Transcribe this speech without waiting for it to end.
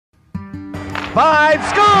5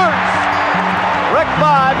 scores! Rick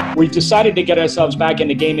Vaught. We've decided to get ourselves back in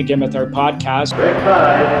the game again with our podcast. Rick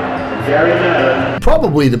Vaught, Gary Neville.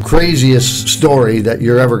 Probably the craziest story that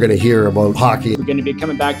you're ever going to hear about hockey. We're going to be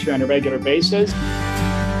coming back to you on a regular basis.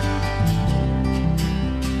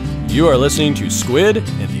 You are listening to Squid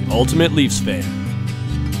and the Ultimate Leafs Fan.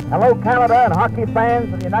 Hello, Canada and hockey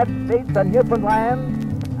fans of the United States and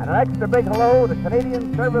Newfoundland, and an extra big hello to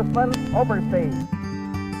Canadian servicemen overseas.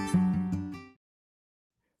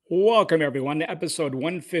 Welcome, everyone, to episode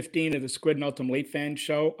 115 of the Squid and Ultimate Leafs Fan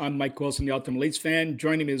Show. I'm Mike Wilson, the Ultimate Leafs Fan.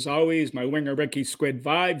 Joining me, as always, my winger, Ricky Squid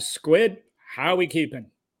Vibes. Squid, how are we keeping?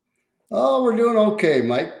 Oh, we're doing okay,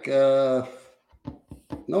 Mike. No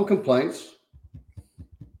complaints.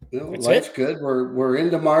 Life's good. We're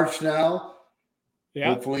into March now.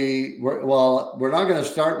 Yeah. Hopefully, we're not going to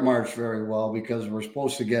start March very well because we're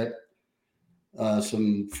supposed to get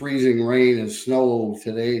some freezing rain and snow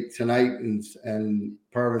tonight, and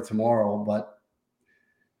part of tomorrow. But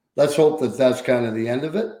let's hope that that's kind of the end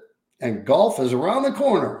of it. And golf is around the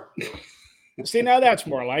corner. See, now that's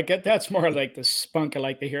more like it. That's more like the spunk I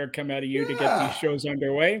like to hear come out of you to get these shows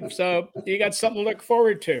underway. So you got something to look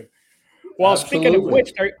forward to. Well, speaking of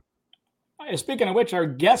which, our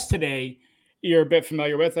guest today, you're a bit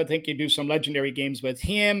familiar with. I think you do some legendary games with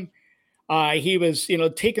him. He was,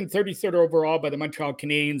 taken 33rd overall by the Montreal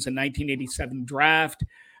Canadiens in 1987 draft.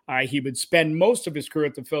 He would spend most of his career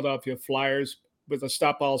at the Philadelphia Flyers with a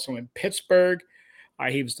stop also in Pittsburgh.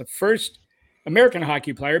 He was the first American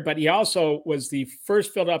hockey player, but he also was the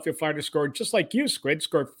first Philadelphia Flyer to score, just like you, Squid,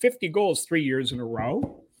 scored 50 goals 3 years in a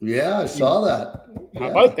row. Yeah, I saw that. How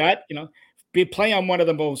about that? Be playing on one of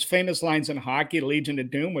the most famous lines in hockey, the Legion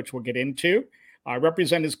of Doom, which we'll get into.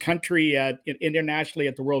 Represent his country internationally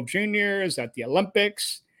at the World Juniors, at the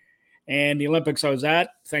Olympics. And the Olympics I was at,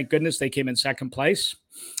 thank goodness they came in second place,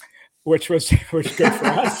 which was good for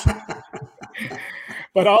us.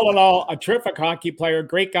 But all in all, a terrific hockey player,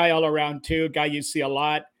 great guy all around too, guy you see a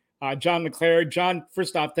lot. John LeClair. John,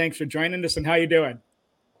 first off, thanks for joining us, and how you doing?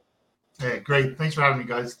 Hey, great. Thanks for having me,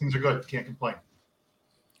 guys. Things are good. Can't complain.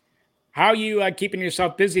 How are you keeping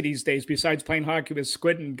yourself busy these days besides playing hockey with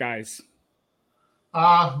Squid and guys?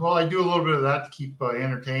 Well, I do a little bit of that to keep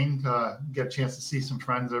entertained, get a chance to see some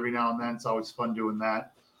friends every now and then. It's always fun doing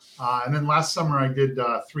that. And then last summer I did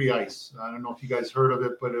 3 Ice. I don't know if you guys heard of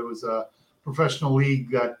it, but it was a professional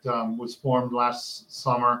league that was formed last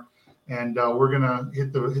summer. And we're going to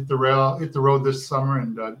hit the road this summer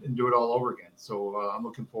and do it all over again. So I'm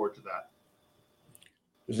looking forward to that.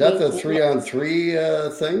 Is that the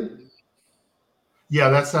 3-on-3 thing? Yeah,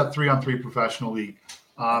 that's that 3-on-3 professional league.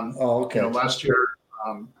 Okay. Last year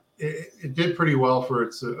it did pretty well for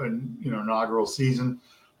its inaugural season.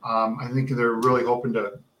 I think they're really hoping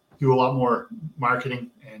to do a lot more marketing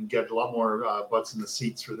and get a lot more butts in the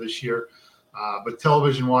seats for this year. But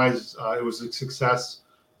television-wise, it was a success.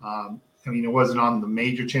 It wasn't on the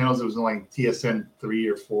major channels. It was on like TSN 3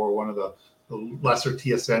 or 4, one of the lesser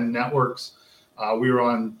TSN networks. We were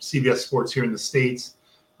on CBS Sports here in the States,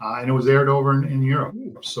 and it was aired over in Europe.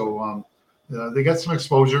 So they got some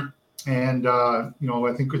exposure, and I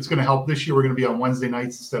think it's going to help. This year we're going to be on Wednesday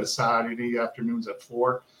nights instead of Saturday afternoons at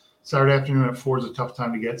 4. Saturday afternoon at 4 is a tough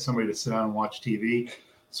time to get somebody to sit down and watch TV.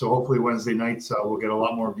 So hopefully Wednesday nights we'll get a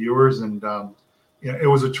lot more viewers. And it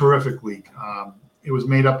was a terrific league. It was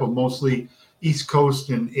made up of mostly East Coast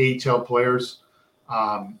and AHL players,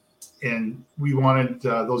 and we wanted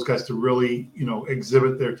those guys to really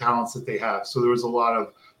exhibit their talents that they have. So there was a lot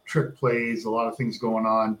of trick plays, a lot of things going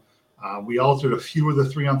on. We altered a few of the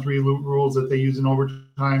 3-on-3 rules that they use in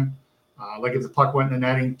overtime. Like if the puck went in the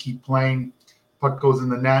netting, keep playing. Puck goes in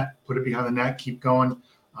the net, put it behind the net, keep going.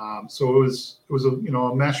 So it was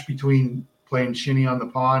a mesh between playing shinny on the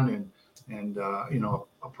pond and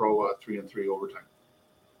a pro 3-on-3 overtime.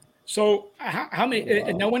 So how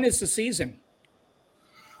many? Now, when is the season?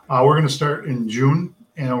 We're going to start in June,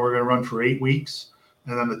 and we're going to run for 8 weeks.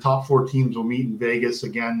 And then the top 4 teams will meet in Vegas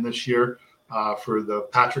again this year for the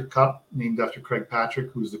Patrick Cup, named after Craig Patrick,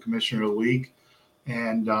 who's the commissioner of the league.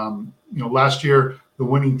 And, last year, the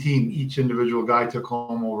winning team, each individual guy took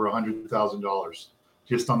home over $100,000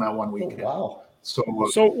 just on that 1 weekend. Oh, wow. So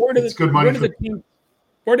it's good money.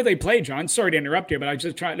 Where do they play, John? Sorry to interrupt you, but I was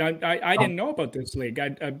just trying. I didn't know about this league.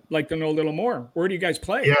 I'd like to know a little more. Where do you guys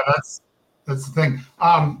play? Yeah, that's the thing.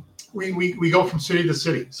 We go from city to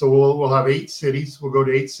city. So we'll have 8 cities. We'll go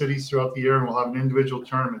to 8 cities throughout the year, and we'll have an individual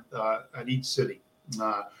tournament at each city.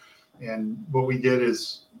 And what we did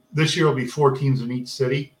is this year will be 4 teams in each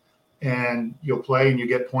city, and you'll play and you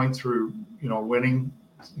get points through winning.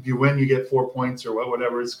 If you win, you get 4 points or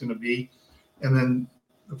whatever it's going to be. And then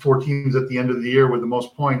 4 teams at the end of the year with the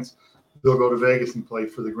most points, they'll go to Vegas and play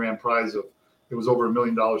for the grand prize of it was over $1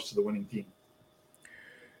 million to the winning team.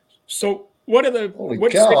 So what are the Holy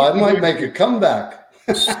cow, I might make a comeback.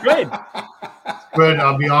 Good. But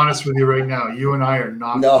I'll be honest with you right now, you and I are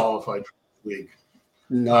not qualified for the league.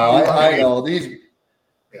 No, I know these.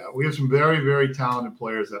 Yeah, we have some very, very talented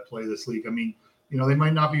players that play this league. I mean, they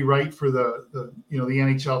might not be right for the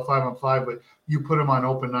NHL 5-on-5, but you put them on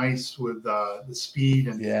open ice with the speed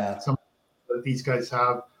and some that these guys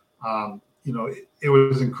have. It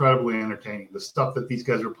was incredibly entertaining. The stuff that these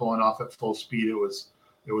guys were pulling off at full speed,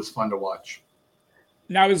 it was fun to watch.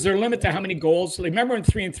 Now, is there a limit to how many goals? Remember when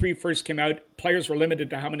 3-on-3 first came out, players were limited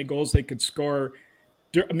to how many goals they could score,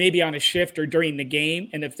 maybe on a shift or during the game.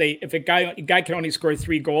 And if a guy can only score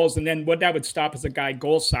 3 goals, and then what that would stop is a guy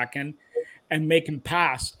goal sucking and make him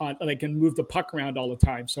pass on, and move the puck around all the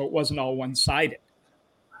time, so it wasn't all one-sided.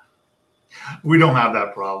 We don't have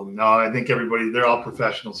that problem. No, I think they're all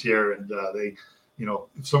professionals here, and they,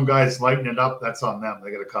 if some guys lighten it up, that's on them.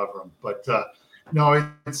 They got to cover them. But no,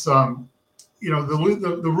 it's the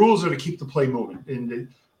rules are to keep the play moving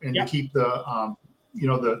and to keep the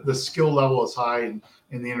the skill level is high and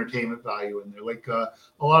the entertainment value in there. Like a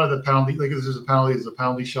lot of the penalty, like if there's a penalty, it's a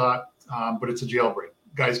penalty shot, but it's a jailbreak.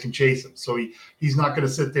 Guys can chase him, so he's not going to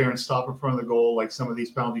sit there and stop in front of the goal like some of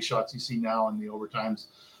these penalty shots you see now in the overtimes.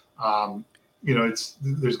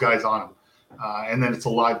 There's guys on him, and then it's a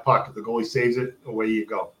live puck. If the goalie saves it, away you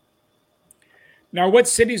go. Now, what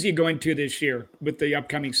cities are you going to this year with the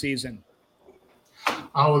upcoming season?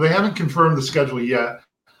 Well, they haven't confirmed the schedule yet.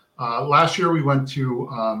 Last year we went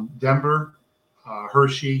to Denver,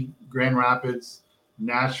 Hershey, Grand Rapids,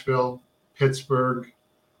 Nashville, Pittsburgh.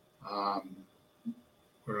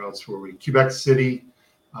 Where else were we? Quebec City,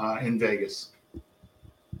 and Vegas.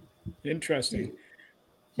 Interesting.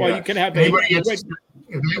 Well, you can have if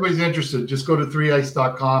anybody's interested, just go to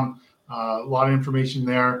 3ice.com. A lot of information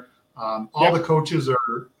there. All the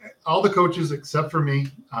coaches except for me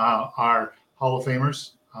are Hall of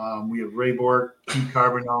Famers. We have Ray Bork, Pete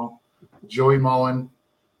Carbonneau, Joey Mullen,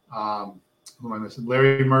 who am I missing?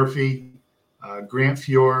 Larry Murphy, Grant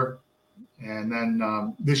Fior, and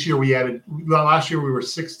then this year we added. Last year we were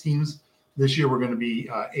 6 teams. This year we're going to be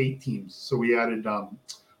 8 teams. So we added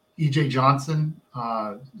E.J. Johnson.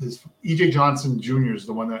 E.J. Johnson Jr. is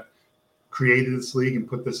the one that created this league and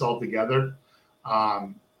put this all together.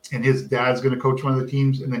 And his dad's going to coach one of the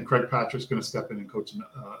teams, and then Craig Patrick's going to step in and coach the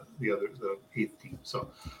 8th team. So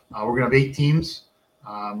we're going to have 8 teams.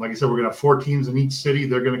 Like I said, we're going to have 4 teams in each city.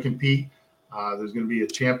 They're going to compete. There's going to be a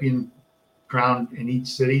champion crowned in each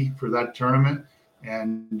city for that tournament,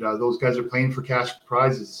 and those guys are playing for cash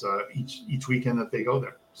prizes each weekend that they go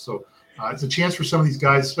there. So it's a chance for some of these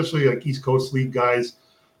guys, especially like East Coast League guys.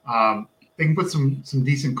 They can put some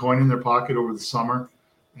decent coin in their pocket over the summer,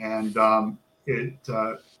 and from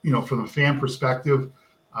the fan perspective,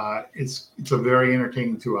 it's a very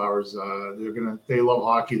entertaining 2 hours. They love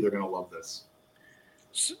hockey. They're gonna love this.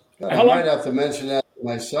 I might have to mention that to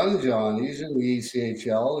my son, John. He's in the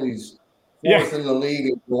ECHL. He's 4th in the league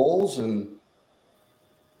in goals, and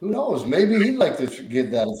who knows? Maybe he'd like to give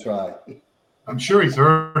that a try. I'm sure he's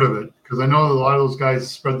heard of it because I know a lot of those guys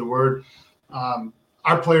spread the word.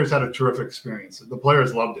 Our players had a terrific experience. The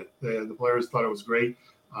players loved it. The players thought it was great.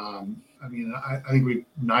 I think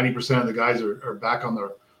 90% of the guys are back on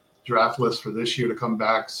the draft list for this year to come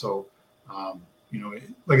back. So,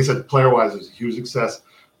 like I said, player-wise, it was a huge success.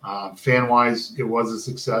 Fan-wise, it was a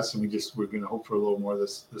success, and we're going to hope for a little more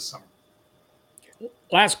this summer.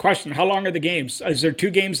 Last question: how long are the games? Is there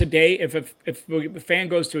 2 games a day? If a fan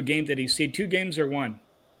goes to a game, did he see 2 games or 1?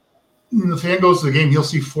 When the fan goes to the game, he'll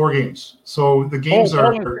see 4 games. So the games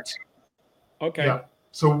are okay. Yeah.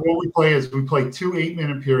 So what we play is we play 2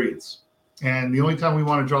 8-minute periods, and the only time we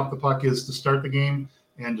want to drop the puck is to start the game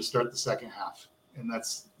and to start the second half, and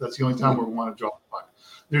that's the only time where we want to drop the puck.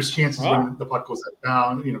 There's chances when the puck goes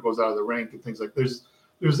down, goes out of the rink and things like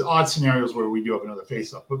there's odd scenarios where we do have another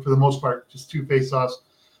face-off, but for the most part, just 2 face-offs.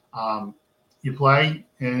 You play,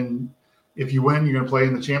 and if you win, you're going to play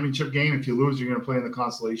in the championship game. If you lose, you're going to play in the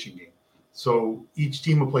consolation game. So each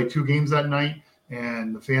team will play 2 games that night,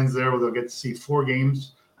 and the fans there, they'll get to see 4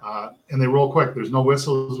 games, and they roll quick. There's no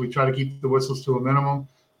whistles. We try to keep the whistles to a minimum,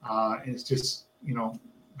 and it's just,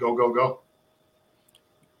 go, go, go.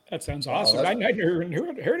 That sounds awesome. I never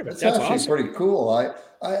heard of it. That's actually awesome. Pretty cool.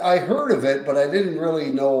 I heard of it, but I didn't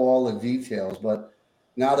really know all the details. But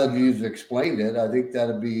now that you've explained it, I think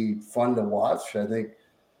that'd be fun to watch. I think,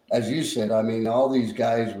 as you said, all these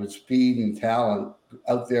guys with speed and talent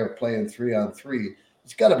out there playing 3-on-3,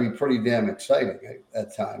 it's got to be pretty damn exciting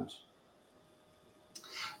at times.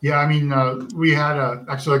 Yeah, I mean, we had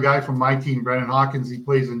actually a guy from my team, Brendan Hawkins. He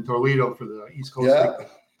plays in Toledo for the East Coast League.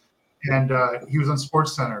 And he was on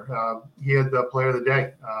Sports Center. He had the Player of the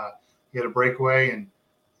Day. He had a breakaway, and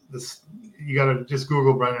this you got to just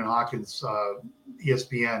Google Brendan Hawkins,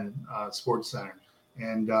 ESPN Sports Center,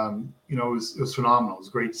 and it was phenomenal. It was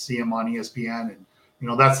great to see him on ESPN,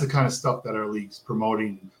 and that's the kind of stuff that our league's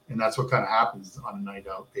promoting, and that's what kind of happens on a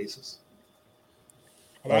night-out basis.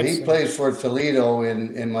 Well, he plays for Toledo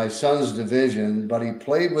in my son's division, but he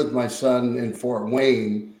played with my son in Fort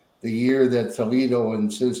Wayne the year that Toledo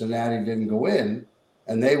and Cincinnati didn't go in,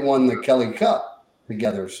 and they won the Kelly Cup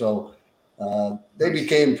together. So they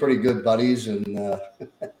became pretty good buddies, and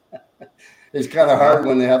it's kind of hard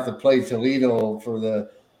when they have to play Toledo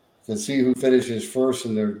to see who finishes first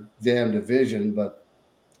in their damn division. But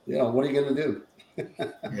what are you going to do?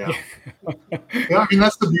 Yeah. I mean,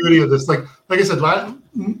 that's the beauty of this. Like I said,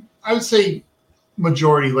 I would say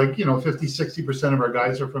majority, 50-60% of our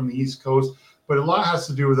guys are from the East Coast, but a lot has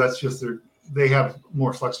to do with that's just they have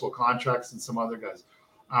more flexible contracts than some other guys.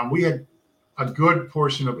 We had a good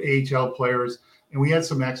portion of AHL players, and we had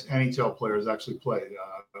some ex-NHL players actually play.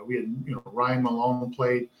 We had, Ryan Malone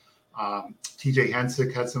played. TJ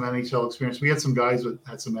Hensick had some NHL experience. We had some guys that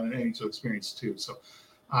had some NHL experience too. So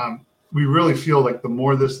we really feel like the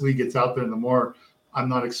more this league gets out there and the more I'm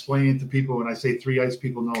not explaining it to people, when I say three ice,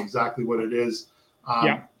 people know exactly what it is.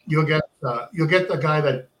 You'll get the guy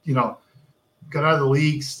that, got out of the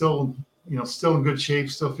league, still in good shape,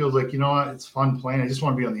 still feels like, it's fun playing. I just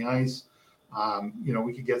want to be on the ice.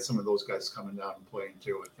 We could get some of those guys coming down and playing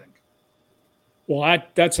too, I think. Well,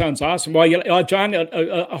 that sounds awesome. Well, John,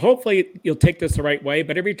 hopefully you'll take this the right way,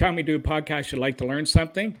 but every time we do a podcast, you'd like to learn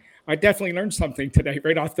something. I definitely learned something today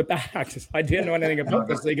right off the bat. I didn't know anything about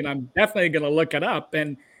this league, and I'm definitely going to look it up.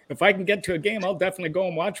 And if I can get to a game, I'll definitely go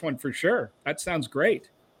and watch one for sure. That sounds great.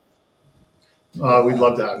 We'd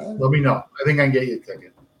love to have you. Let me know. I think I can get you a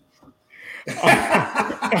ticket.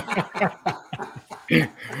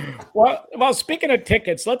 Well, speaking of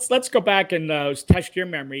tickets, let's go back and test your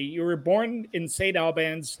memory. You were born in St.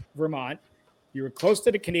 Albans, Vermont. You were close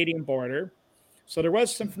to the Canadian border, so there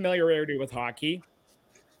was some familiarity with hockey.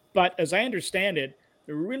 But as I understand it,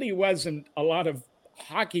 there really wasn't a lot of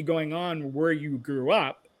hockey going on where you grew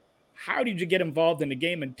up. How did you get involved in the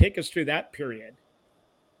game, and take us through that period?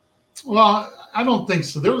 Well, I don't think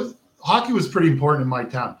so. Hockey was pretty important in my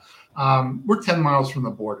town. We're 10 miles from the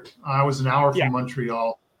border. I was an hour from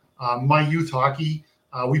Montreal. My youth hockey,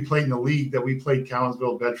 we played in the league that we played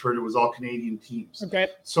Cowansville, Bedford. It was all Canadian teams. Okay.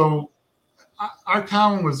 So our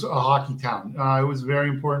town was a hockey town. It was very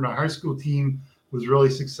important. Our high school team was really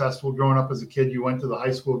successful. Growing up as a kid, you went to the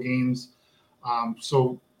high school games.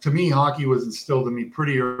 So to me, hockey was instilled in me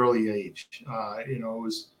pretty early age. It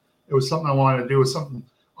was something I wanted to do. It was something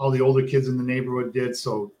all the older kids in the neighborhood did.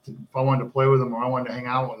 So if I wanted to play with them or I wanted to hang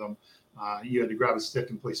out with them, you had to grab a stick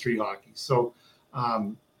and play street hockey. So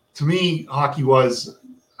to me, hockey was,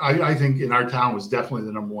 I think in our town, was definitely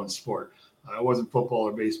the number one sport. It wasn't football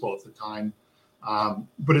or baseball at the time.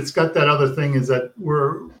 But it's got that other thing is that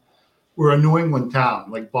we're a New England town.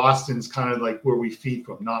 Like Boston's kind of like where we feed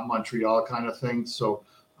from, not Montreal kind of thing. So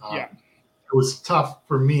it was tough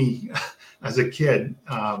for me as a kid.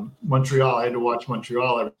 Montreal, I had to watch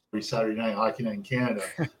Montreal every Saturday night, hockey night in Canada.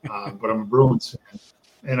 But I'm a Bruins fan.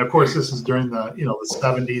 And of course, this is during the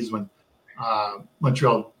 70s when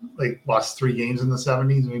Montreal lost 3 games in the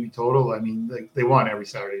 70s, maybe total. I mean, they won every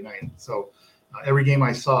Saturday night. So every game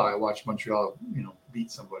I saw, I watched Montreal,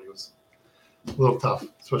 beat somebody. It was a little tough,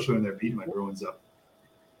 especially when they're beating my Bruins up.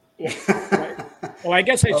 Well, I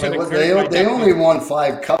guess I should have. They only won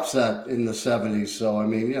 5 cups in the 70s. So, I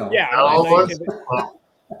mean, Yeah.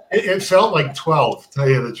 It felt like 12, to tell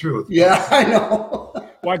you the truth. Yeah, I know.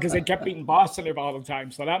 Why? Because they kept beating Boston all the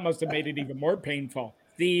time. So that must have made it even more painful.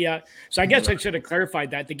 So I guess I should have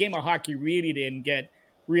clarified that. The game of hockey really didn't get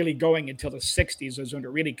really going until the 60s is when it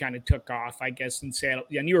really kind of took off, I guess, in Seattle.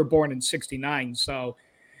 And you were born in 69. So,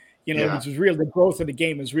 this is real. The growth of the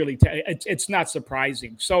game is really, it's not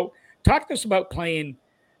surprising. So talk to us about playing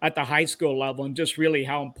at the high school level and just really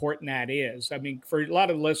how important that is. I mean, for a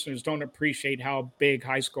lot of listeners don't appreciate how big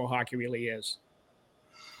high school hockey really is.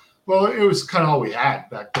 Well, it was kind of all we had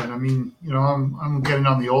back then. I mean, I'm getting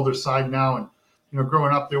on the older side now, and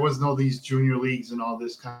growing up, there was no these junior leagues and all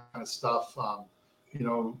this kind of stuff.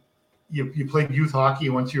 You played youth hockey.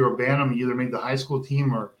 Once you were a Bantam, you either made the high school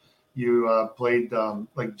team or you played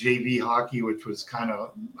JV hockey, which was kind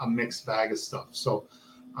of a mixed bag of stuff. So,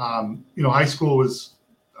 high school was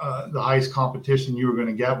the highest competition you were going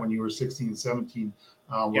to get when you were 16 and 17,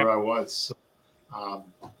 where I was. So,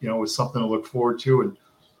 it was something to look forward to. And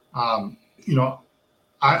You know,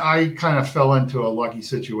 I kind of fell into a lucky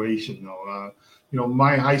situation though. You know,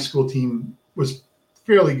 my high school team was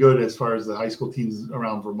fairly good as far as the high school teams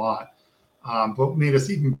around Vermont. But what made us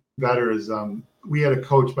even better is we had a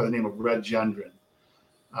coach by the name of Red Gendron.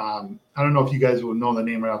 I don't know if you guys will know the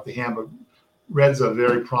name right off the hand, but Red's a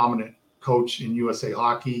very prominent coach in USA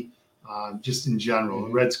Hockey, just in general.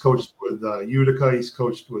 Mm-hmm. Red's coached with Utica. He's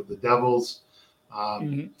coached with the Devils.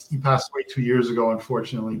 He passed away 2 years ago,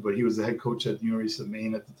 unfortunately, but he was the head coach at the University of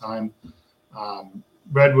Maine at the time.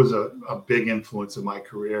 Red was a big influence in my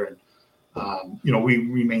career, and you know, we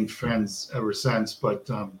remained friends ever since. But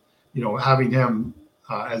you know, having him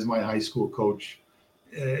as my high school coach,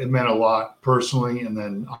 it meant a lot personally, and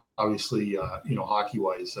then obviously, you know,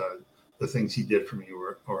 hockey-wise, the things he did for me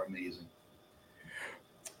were amazing.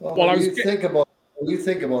 Well, when you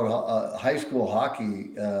think about high school hockey,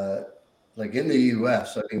 like in the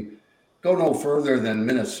U.S., I mean, go no further than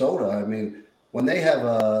Minnesota. I mean, when they have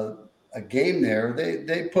a game there,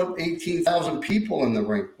 they put 18,000 people in the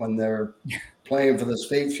rink when they're playing for the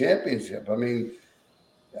state championship. I mean,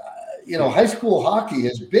 you know, high school hockey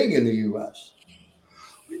is big in the U.S.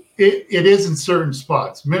 It is in certain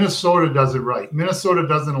spots. Minnesota does it right. Minnesota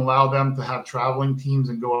doesn't allow them to have traveling teams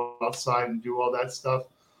and go outside and do all that stuff.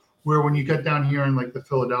 Where when you get down here in like the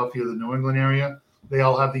Philadelphia, the New England area, they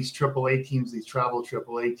all have these AAA teams, these travel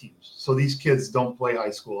AAA teams. So these kids don't play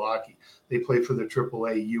high school hockey. They play for the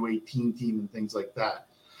AAA U18 team and things like that.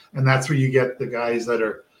 And that's where you get the guys that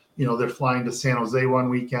are, you know, they're flying to San Jose one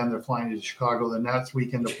weekend, they're flying to Chicago the next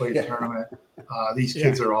weekend to play a tournament. These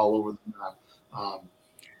kids are all over the map.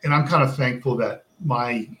 And I'm kind of thankful that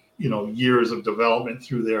my, you know, years of development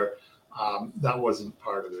through there, that wasn't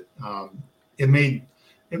part of it.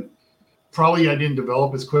 Probably I didn't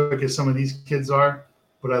develop as quick as some of these kids are,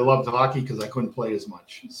 but I loved hockey because I couldn't play as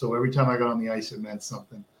much. So every time I got on the ice, it meant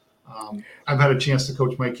something. I've had a chance to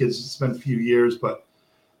coach my kids. It's been a few years, but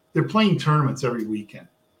they're playing tournaments every weekend.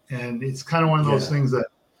 And it's kind of one of those things that,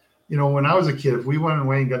 you know, when I was a kid, if we went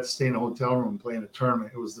away and got to stay in a hotel room and play in a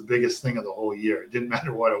tournament, it was the biggest thing of the whole year. It didn't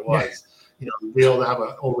matter what it was. You know, to be able to have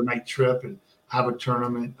an overnight trip and have a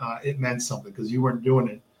tournament, it meant something because you weren't doing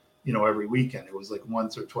it, you know, every weekend. It was like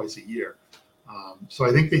once or twice a year. So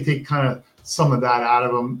I think they take kind of some of that out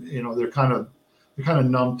of them. You know, they're kind of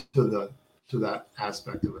numb to that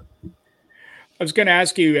aspect of it. I was going to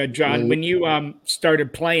ask you, John, when you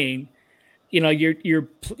started playing, you know,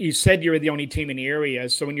 you said you were the only team in the area.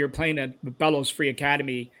 So when you were playing at Bellows Free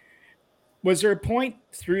Academy, was there a point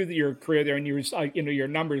through your career there, and you know, your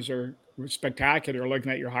numbers were spectacular,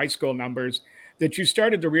 looking at your high school numbers, that you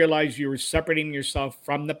started to realize you were separating yourself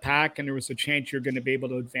from the pack, and there was a chance you're going to be able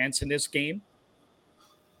to advance in this game?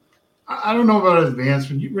 I don't know about advance.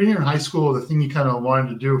 When you're in high school, the thing you kind of wanted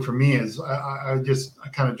to do for me is I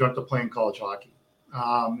kind of jumped to playing college hockey.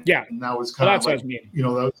 And that was kind of like, you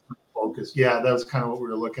know, that was my focus. Yeah, that was kind of what we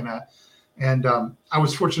were looking at. And I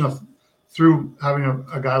was fortunate through having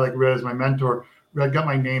a guy like Red as my mentor. Red got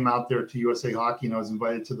my name out there to USA Hockey, and I was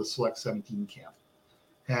invited to the Select 17 camp.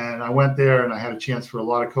 And I went there, and I had a chance for a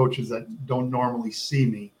lot of coaches that don't normally see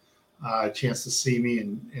me, a chance to see me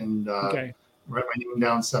and write my name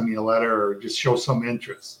down, send me a letter, or just show some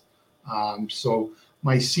interest. So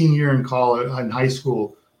my senior year in high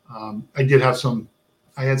school, I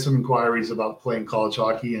had some inquiries about playing college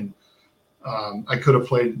hockey, and I could have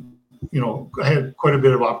played, you know, I had quite a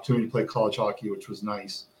bit of opportunity to play college hockey, which was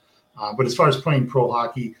nice. But as far as playing pro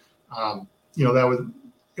hockey, you know,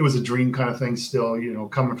 it was a dream kind of thing still, you know,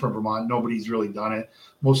 coming from Vermont, nobody's really done it.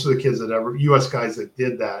 Most of the kids U.S. guys that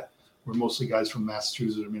did that were mostly guys from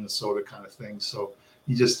Massachusetts or Minnesota kind of thing. So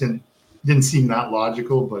you just didn't seem that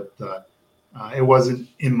logical, but it wasn't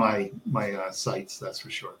in my sights, that's for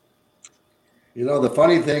sure. You know, the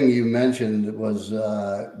funny thing you mentioned was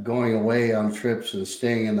going away on trips and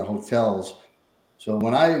staying in the hotels. So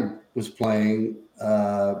when I was playing,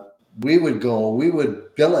 we would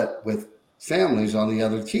billet with families on the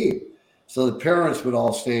other team. So the parents would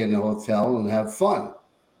all stay in the hotel and have fun.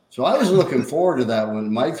 So I was looking forward to that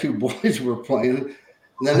when my two boys were playing.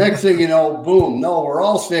 And the next thing you know, boom, no, we're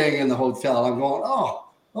all staying in the hotel. I'm going,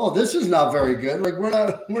 oh, this is not very good. Like we're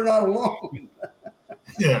not alone.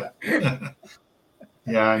 Yeah.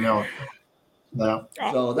 Yeah, I know. No.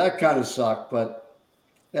 So that kind of sucked. But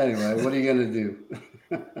anyway, what are you going to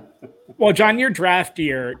do? Well, John, your draft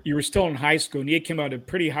year, you were still in high school, and you came out a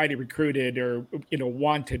pretty highly recruited or, you know,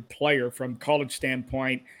 wanted player from college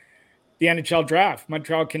standpoint. The NHL draft,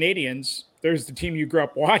 Montreal Canadiens, there's the team you grew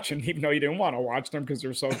up watching, even though you didn't want to watch them because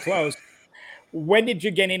they're so close. When did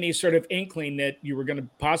you get any sort of inkling that you were going to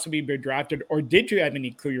possibly be drafted, or did you have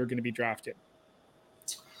any clue you were going to be drafted?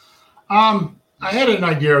 I had an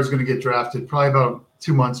idea I was going to get drafted probably about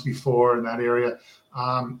 2 months before in that area.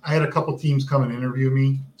 I had a couple teams come and interview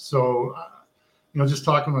me. So, just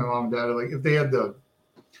talking to my mom and dad, like if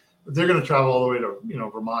they're going to travel all the way to,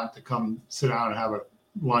 Vermont to come sit down and have a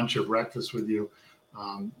lunch or breakfast with you,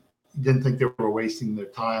 didn't think they were wasting their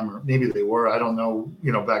time, or maybe they were. I don't know.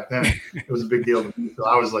 Back then it was a big deal to me. So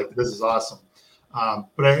I was like, this is awesome.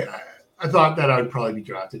 But I thought that I'd probably be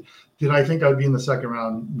drafted. Did I think I'd be in the second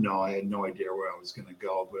round? No, I had no idea where I was going to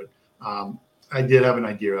go. But I did have an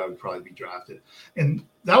idea I would probably be drafted. And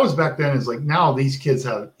that was back then. Is like now these kids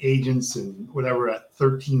have agents and whatever at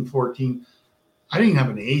 13, 14. I didn't have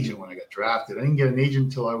an agent when I got drafted. I didn't get an agent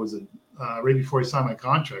until I was right before I signed my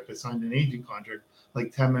contract. I signed an agent contract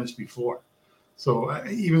like 10 minutes before. So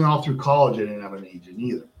even all through college, I didn't have an agent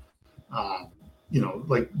either.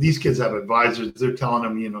 Like these kids have advisors. They're telling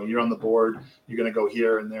them, you're on the board, you're going to go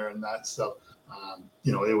here and there and that stuff.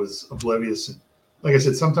 It was oblivious. And like I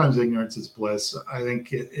said, sometimes ignorance is bliss. I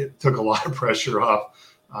think it took a lot of pressure off,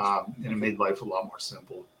 and it made life a lot more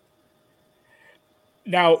simple.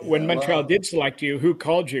 Now, when Montreal did select you, who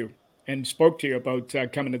called you and spoke to you about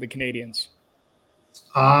coming to the Canadiens?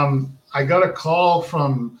 I got a call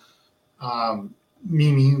from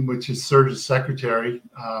Mimi, which is Serge's secretary,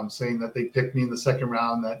 saying that they picked me in the second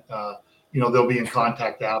round, that, they'll be in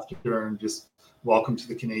contact after and just welcome to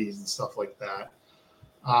the Canadiens and stuff like that.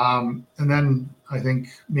 And then I think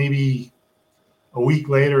maybe a week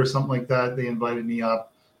later or something like that, they invited me up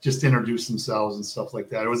just to introduce themselves and stuff like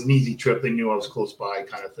that. It was an easy trip. They knew I was close by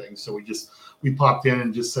kind of thing. So we popped in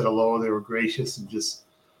and just said hello. They were gracious and just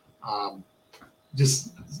kind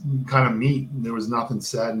of meet. And there was nothing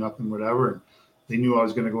said, nothing whatever. And they knew I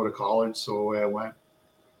was going to go to college, so away I went.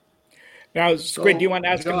 Now, Squid, do you want to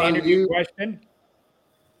ask him the interview question?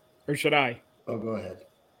 Or should I? Oh, go ahead.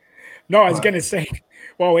 No, I was going to say,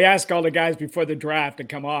 well, we ask all the guys before the draft to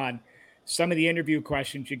come on. Some of the interview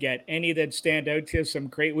questions you get, any that stand out to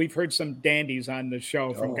you? We've heard some dandies on the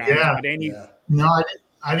show from guys. Yeah. But No,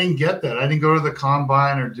 I didn't get that. I didn't go to the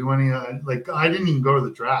combine or do any I didn't even go to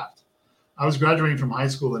the draft. I was graduating from high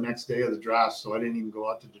school the next day of the draft, so I didn't even go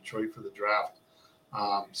out to Detroit for the draft.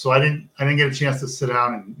 So I didn't get a chance to sit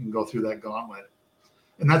down and go through that gauntlet.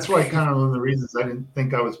 And that's why kind of one of the reasons I didn't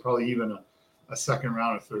think I was probably even a second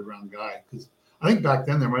round or third round guy. Because I think back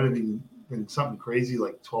then there might have been something crazy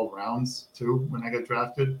like 12 rounds too when I got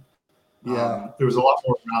drafted. Yeah. There was a lot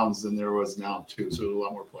more rounds than there was now too. So there were a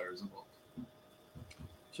lot more players involved.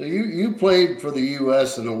 So you played for the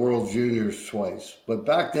U.S. in the World Juniors twice, but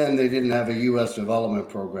back then they didn't have a U.S. development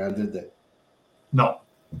program, did they? No,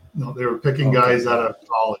 they were picking guys out of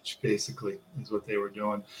college, basically, is what they were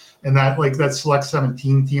doing. And that Select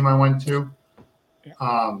 17 team I went to,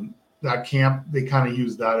 that camp, they kind of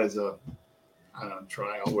used that as a,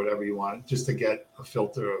 trial, whatever you want, just to get a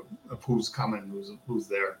filter of who's coming, who's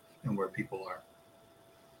there, and where people are.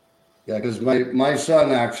 Yeah, because my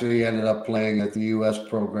son actually ended up playing at the U.S.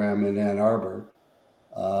 program in Ann Arbor.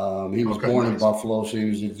 He was born in Buffalo, so he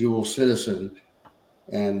was a dual citizen.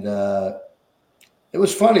 And it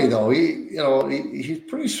was funny though. He's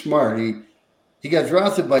pretty smart. He got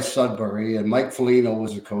drafted by Sudbury, and Mike Foligno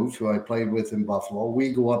was a coach who I played with in Buffalo. We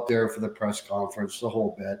go up there for the press conference, the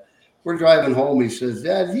whole bit. We're driving home. He says,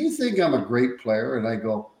 "Dad, do you think I'm a great player?" And I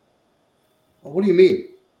go, "Well, what do you mean?"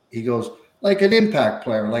 He goes, "Like an impact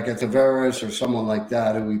player, like a Tavares or someone like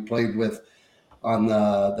that who we played with on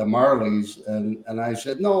the Marlies." And I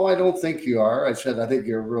said, "No, I don't think you are." I said, "I think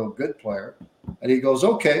you're a real good player." And he goes,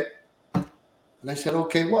 "Okay." And I said,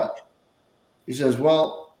 "Okay, what?" He says,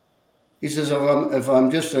 "Well," he says, if I'm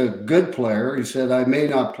just a good player," he said, "I may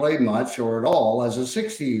not play much or at all as a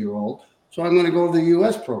 60-year-old, so I'm going to go to the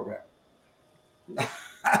U.S. program."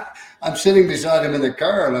 I'm sitting beside him in the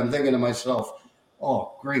car, and I'm thinking to myself,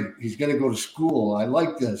 "Oh, great. He's going to go to school. I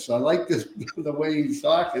like this. The way he's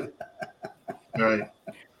talking." Right.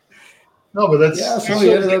 No, but that's... Yeah, so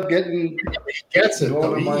he ended up going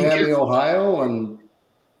to Miami, Ohio, and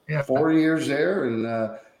 4 years there,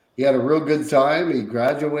 and he had a real good time. He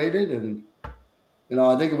graduated, and,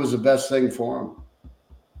 I think it was the best thing for him.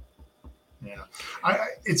 Yeah.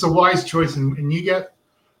 It's a wise choice, and you get...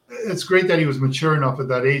 It's great that he was mature enough at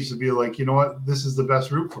that age to be like, you know what, this is the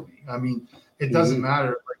best route for me. I mean, it doesn't matter.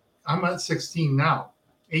 Like, I'm at 16 now.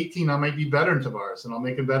 18, I might be better in Tavares, and I'll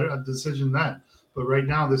make a decision then. But right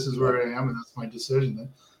now, this is where I am, and that's my decision.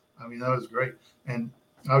 That was great. And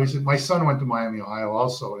obviously, my son went to Miami, Ohio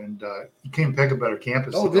also, and he came pick a better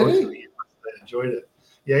campus. Oh, did he? I enjoyed it.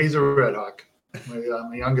 Yeah, he's a Red Hawk.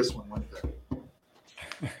 My youngest one went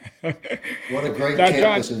there. What a great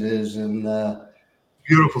campus it is. And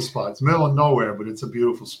beautiful spot. It's middle of nowhere, but it's a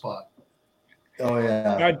beautiful spot. Oh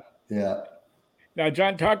yeah. Now, Yeah. now,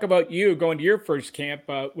 John, talk about you going to your first camp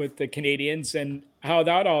with the Canadians and how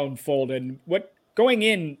that all unfolded. What going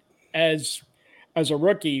in as a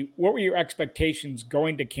rookie, what were your expectations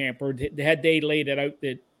going to camp, or had they laid it out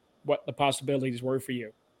that what the possibilities were for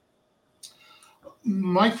you?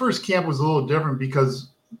 My first camp was a little different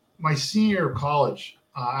because my senior year of college,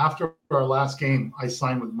 after our last game, I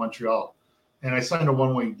signed with Montreal, and I signed a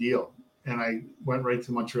one-way deal, and I went right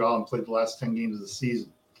to Montreal and played the last 10 games of the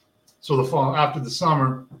season. So the fall after the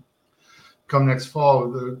summer, come next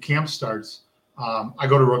fall, the camp starts. I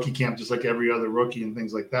go to rookie camp just like every other rookie and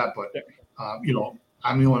things like that. But I'm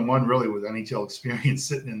the only one really with NHL experience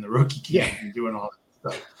sitting in the rookie camp and doing all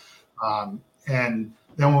that stuff. And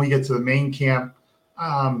then when we get to the main camp,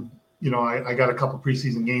 I got a couple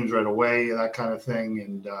preseason games right away, that kind of thing,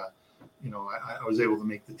 and I was able to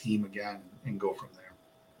make the team again and go from there.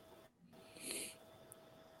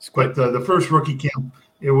 But the first rookie camp,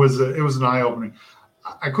 it was an eye opening.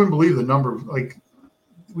 I couldn't believe the number of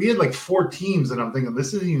we had 4 teams, and I'm thinking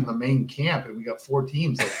this isn't even the main camp, and we got 4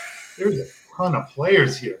 teams. There's a ton of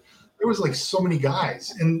players here. There was so many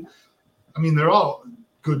guys, and I mean they're all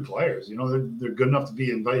good players. They're good enough to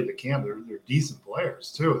be invited to camp. They're decent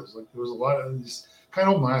players too. There was a lot of just kind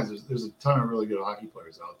of opened my eyes. There's a ton of really good hockey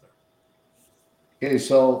players out there. Okay,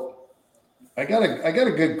 so I got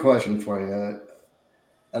a good question for you,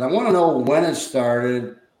 and I want to know when it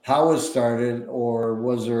started, how it started, or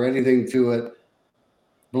was there anything to it?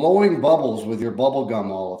 Blowing bubbles with your bubble gum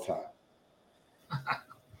all the time.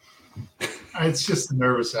 It's just a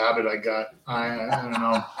nervous habit I got. I don't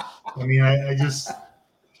know. I mean, I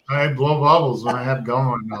blow bubbles when I have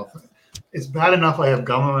gum in my mouth. It's bad enough I have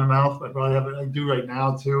gum in my mouth. I probably have it. I do right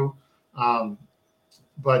now too.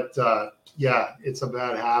 But it's a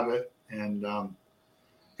bad habit. And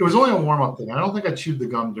it was only a warm-up thing. I don't think I chewed the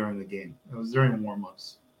gum during the game. It was during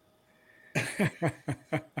warm-ups.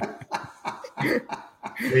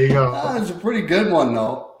 There you go. That's a pretty good one,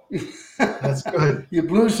 though. That's good. You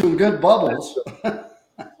blew some good bubbles.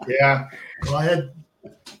 Yeah. Well, I had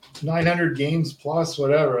 900 games plus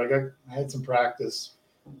whatever. I had some practice.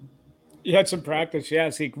 You had some practice,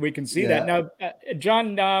 yes. We can see that now,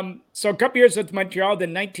 John. So a couple years with Montreal,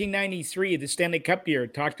 then 1993, the Stanley Cup year.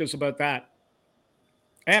 Talk to us about that,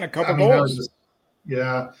 and a couple goals. It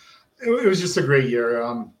was just a great year.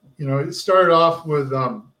 It started off with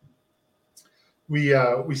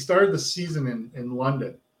we started the season in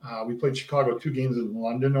London. We played Chicago 2 games in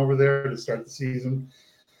London over there to start the season,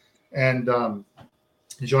 and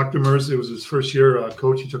Jacques Demers, it was his first year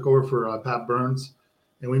coach. He took over for Pat Burns.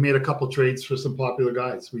 And we made a couple trades for some popular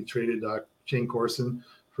guys. We traded Shane Corson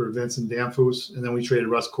for Vincent Danfus, and then we traded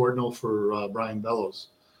Russ Cordnell for Brian Bellows.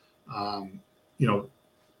 Not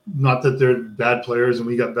that they're bad players and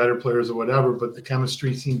we got better players or whatever, but the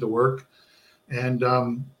chemistry seemed to work. And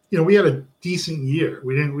we had a decent year.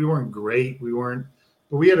 We weren't great.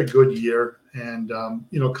 But we had a good year. And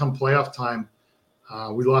come playoff time,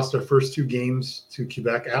 we lost our first 2 games to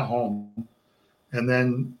Quebec at home, and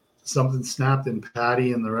then something snapped in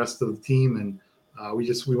Patty and the rest of the team, and we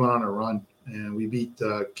went on a run, and we beat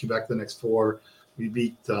Quebec the next 4. We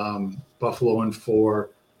beat Buffalo in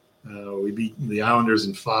 4. We beat the Islanders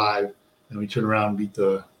in 5, and we turned around and beat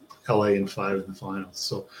the LA in 5 in the finals.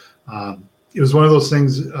 So it was one of those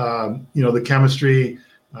things. The chemistry,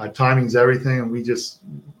 timing's everything, and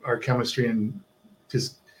our chemistry and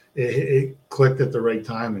just it clicked at the right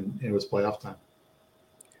time, and it was playoff time.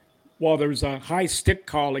 Well, there was a high stick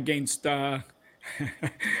call against a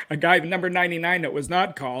guy, number 99, that was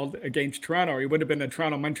not called against Toronto. He would have been the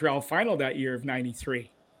Toronto-Montreal final that year of 93.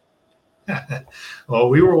 Well,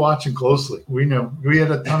 we were watching closely. We had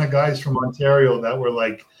a ton of guys from Ontario that were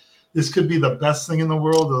like, this could be the best thing in the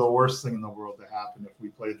world or the worst thing in the world to happen if we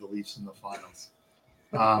played the Leafs in the finals.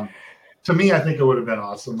 To me, I think it would have been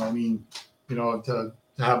awesome. I mean, to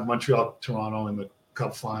have Montreal-Toronto in the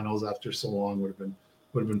Cup finals after so long would have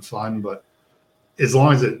been fun, but as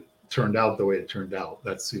long as it turned out the way it turned out,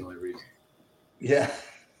 that's the only reason. Yeah.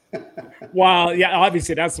 Well, yeah,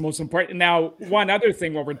 obviously that's the most important. Now, one other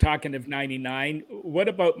thing while we're talking of 99, what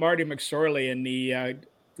about Marty McSorley and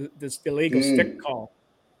this illegal stick call?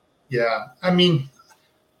 Yeah. I mean,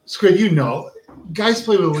 Squid, guys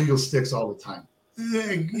play with illegal sticks all the time.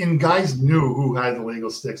 And guys knew who had the illegal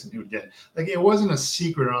sticks and who didn't. It wasn't a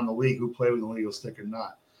secret around the league who played with an illegal stick or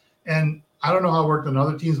not. And I don't know how it worked on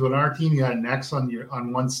other teams, but on our team, you had an X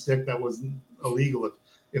on one stick that wasn't illegal.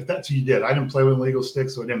 If that's what you did, I didn't play with illegal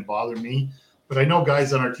sticks, so it didn't bother me. But I know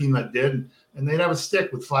guys on our team that did, and they'd have a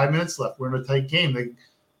stick with 5 minutes left. We're in a tight game. They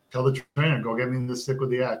tell the trainer, "Go get me the stick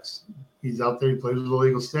with the X." He's out there. He plays with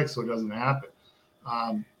illegal sticks, so it doesn't happen.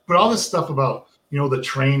 But all this stuff about, the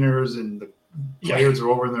trainers and the players are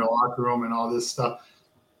over in their locker room and all this stuff.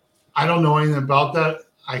 I don't know anything about that.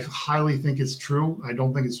 I highly think it's true. I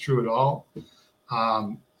don't think it's true at all.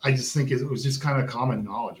 I just think it was just kind of common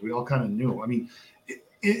knowledge. We all kind of knew. I mean,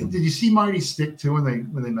 did you see Marty's stick too when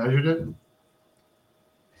they measured it?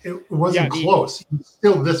 It wasn't close. He was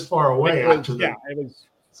still this far away after that. Yeah, it was.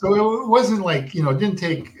 So it wasn't like, it didn't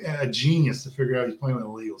take a genius to figure out he's playing with a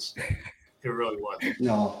legal stick. It really wasn't.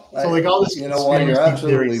 No. So like all this, you're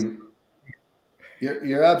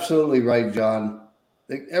absolutely right, John.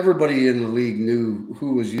 Everybody in the league knew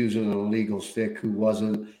who was using an illegal stick, who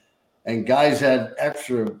wasn't, and guys had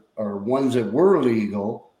extra or ones that were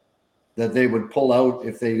legal that they would pull out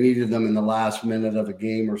if they needed them in the last minute of a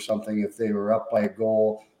game or something, if they were up by a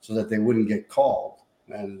goal, so that they wouldn't get called.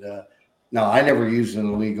 And no, I never used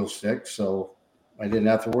an illegal stick, so I didn't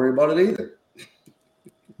have to worry about it either.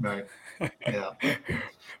 Right. Yeah.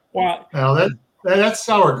 Well, now that's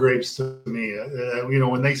sour grapes to me.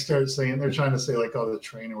 When they start saying, they're trying to say like, oh, the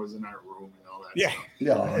trainer was in our room and all that. Yeah.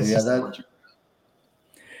 Stuff.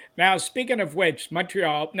 Now, speaking of which,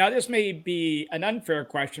 Montreal, now this may be an unfair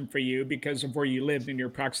question for you because of where you live and your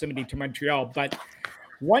proximity to Montreal, but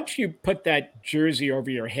once you put that jersey over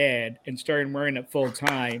your head and started wearing it full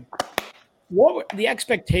time, what were the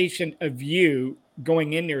expectation of you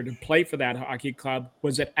going in there to play for that hockey club?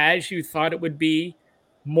 Was it as you thought it would be,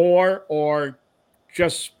 more, or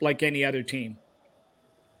just like any other team?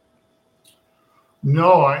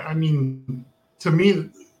 No, I mean, to me,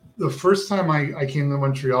 the first time I came to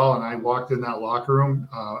Montreal and I walked in that locker room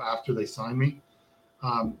after they signed me,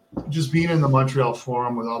 just being in the Montreal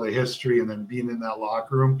Forum with all the history and then being in that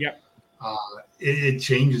locker room, it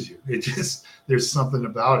changes you. It just, there's something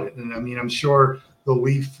about it. And I mean, I'm sure the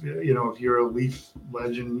Leaf, if you're a Leaf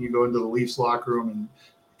legend, you go into the Leafs locker room and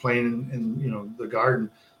playing in the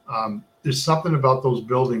Garden. There's something about those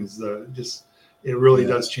buildings that it really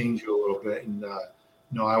does change you a little bit. And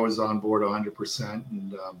I was on board 100%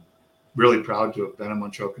 and really proud to have been a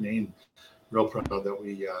Montreal Canadian. Real proud that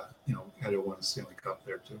we had to win the Stanley Cup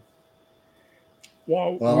there too.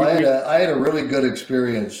 Well, I had a really good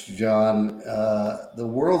experience, John. The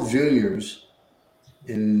World Juniors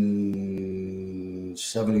in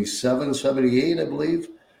 77, 78, I believe,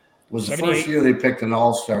 was the first year they picked an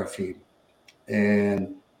all-star team.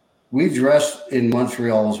 And we dressed in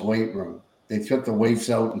Montreal's weight room. They took the weights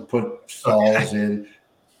out and put stalls in.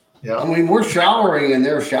 Yeah. I mean, we're showering in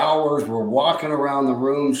their showers. We're walking around the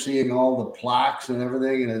room, seeing all the plaques and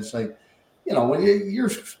everything. And it's like, when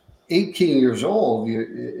you're 18 years old,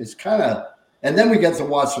 it's kind of, and then we get to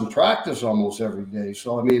watch them practice almost every day.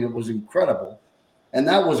 So, I mean, it was incredible. And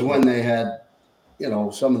that was when they had,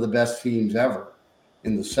 some of the best teams ever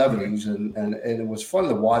in the 70s. And it was fun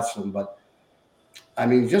to watch them. But, I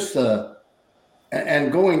mean,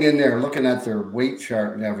 and going in there, looking at their weight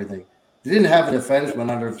chart and everything, they didn't have a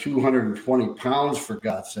defenseman under 220 pounds, for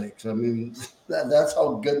God's sakes. I mean, that's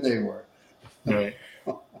how good they were. Right.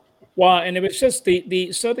 Well, and it was just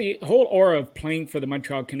the whole aura of playing for the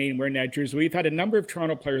Montreal Canadiens wearing that jersey. We've had a number of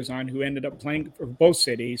Toronto players on who ended up playing for both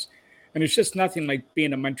cities, and it's just nothing like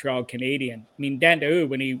being a Montreal Canadian. I mean, Dan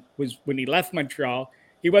Daoust, when he left Montreal,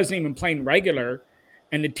 he wasn't even playing regular,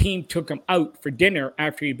 and the team took him out for dinner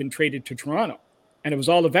after he'd been traded to Toronto. And it was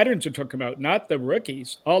all the veterans who took him out, not the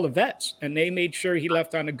rookies, all the vets. And they made sure he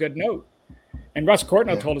left on a good note. And Russ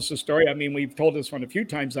Courtnall told us the story. I mean, we've told this one a few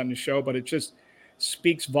times on the show, but it just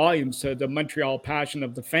speaks volumes to the Montreal passion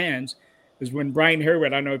of the fans. Is when Brian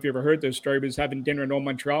Harewood, I don't know if you ever heard this story, was having dinner in Old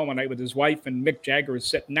Montreal one night with his wife, and Mick Jagger was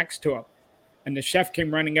sitting next to him. And the chef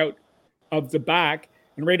came running out of the back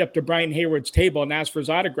and right up to Brian Harewood's table and asked for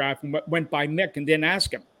his autograph, and went by Mick and didn't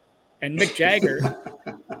ask him. And Mick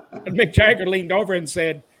Jagger leaned over and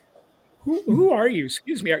said, who are you?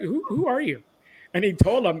 Excuse me, who are you? And he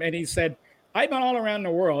told him, and he said, I've been all around the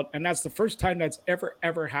world, and that's the first time that's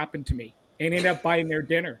ever happened to me. And ended up buying their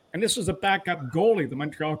dinner. And this was a backup goalie, the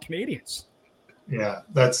Montreal Canadiens. Yeah,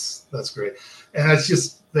 that's great. And that's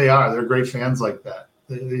just, they're great fans like that.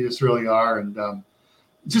 They just really are. And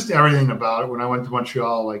just everything about it. When I went to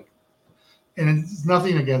Montreal, and it's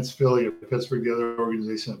nothing against Philly or Pittsburgh, the other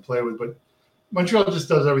organization I play with, but Montreal just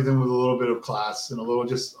does everything with a little bit of class and a little,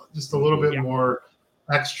 just a little bit more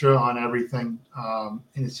extra on everything. And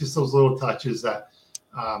it's just those little touches that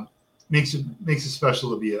makes it special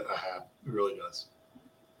to be a Hab. It really does.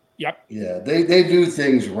 Yep. Yeah, they do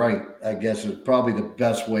things right, I guess is probably the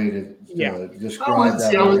best way to describe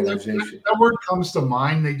that organization. That word comes to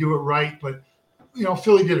mind. They do it right, but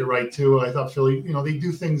Philly did it right too. I thought Philly, they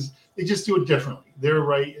do things, they just do it differently. They're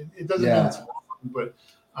right. It doesn't mean it's wrong, but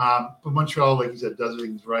But Montreal, like you said, does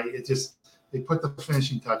things right. It just they put the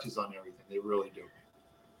finishing touches on everything. They really do.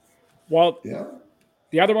 Well, Yeah.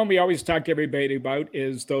 the other one we always talk to everybody about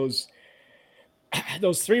is those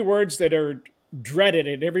three words that are dreaded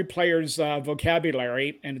in every player's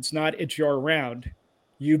vocabulary, and it's your round.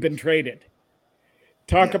 You've been traded.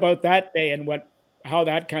 Talk about that day and how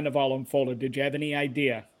that kind of all unfolded. Did you have any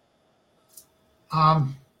idea? I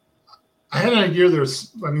had an idea.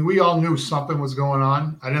 We all knew something was going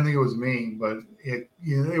on. I didn't think it was me, but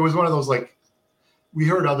it was one of those, like, we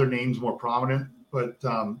heard other names more prominent, but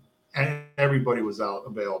and everybody was out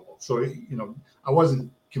available. So I wasn't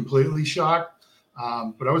completely shocked,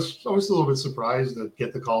 but I was a little bit surprised to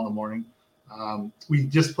get the call in the morning. We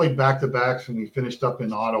just played back-to-backs when we finished up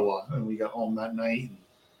in Ottawa, and we got home that night. And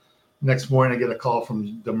next morning, I get a call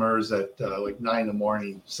from Demers at like 9 in the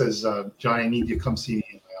morning. Says, Johnny, I need you to come see me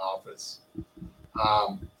in my office.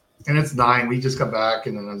 And it's 9. We just got back,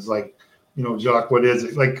 and then I was like, Jacques, what is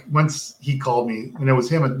it? Like, once he called me, and it was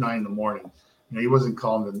him at 9 in the morning. He wasn't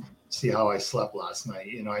calling to see how I slept last night.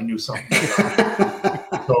 I knew something was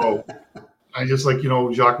up. So I just like,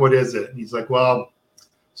 Jacques, what is it? And he's like, well,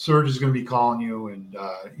 Serge is going to be calling you, and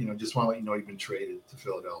just want to let you know you've been traded to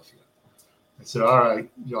Philadelphia. I said, all right,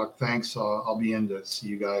 Jacques, thanks. I'll be in to see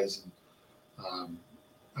you guys. And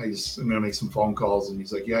I'm going to make some phone calls. And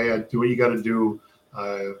he's like, yeah, do what you got to do.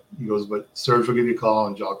 He goes, but Serge will give you a call,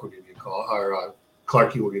 and Jacques will give you a call, or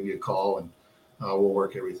Clarkie will give you a call, and we'll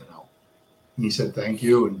work everything out. And he said, thank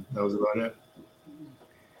you. And that was about it.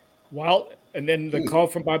 Well, and then the call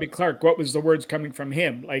from Bobby Clarke, what was the words coming from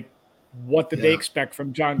him? Like, what did they expect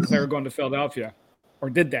from John Clare going to Philadelphia? Or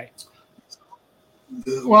did they?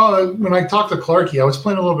 Well, when I talked to Clarkie, I was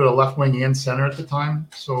playing a little bit of left wing and center at the time.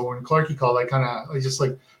 So when Clarkie called, I was just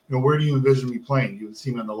like, where do you envision me playing? Do you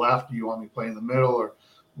see me on the left? Do you want me to play in the middle? Or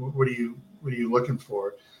what are you looking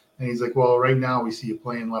for? And he's like, well, right now we see you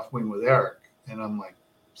playing left wing with Eric. And I'm like,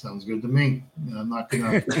 sounds good to me. I'm not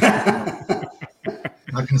gonna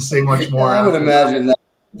say much more. I would imagine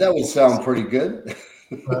that would sound pretty good.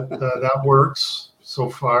 But that works so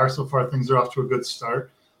far. So far, things are off to a good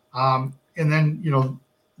start. And then,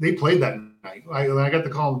 they played that night. I got the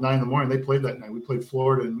call at 9 in the morning. They played that night. We played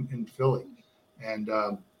Florida in Philly. And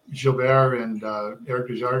Gilbert and Eric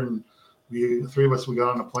Desjardins, the three of us, we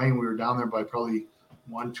got on a plane. We were down there by probably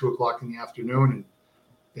 1, 2 o'clock in the afternoon. And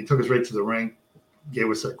they took us right to the rink, gave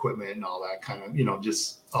us our equipment and all that kind of,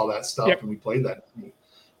 just all that stuff. Yep. And we played that night.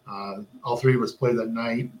 All three of us played that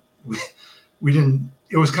night. We didn't –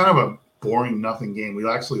 it was kind of a boring nothing game. We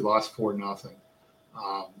actually lost 4-0.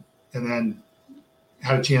 And then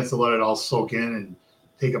had a chance to let it all soak in and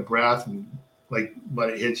take a breath and like let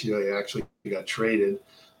it hit you. You actually got traded,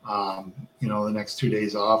 the next 2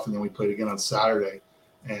 days off. And then we played again on Saturday.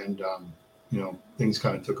 And, things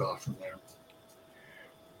kind of took off from there.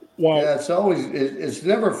 Well, yeah, it's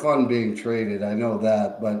never fun being traded. I know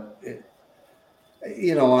that. But,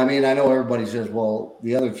 I know everybody says, well,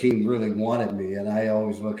 the other team really wanted me. And I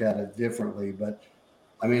always look at it differently. But,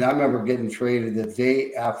 I remember getting traded the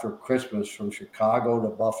day after Christmas from Chicago to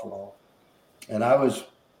Buffalo. And I was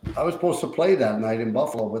supposed to play that night in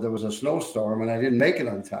Buffalo, but there was a snowstorm, and I didn't make it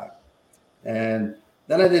on time. And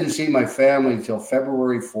then I didn't see my family until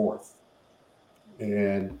February 4th.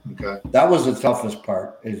 And that was the toughest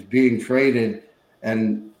part, is being traded.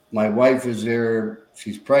 And my wife is there.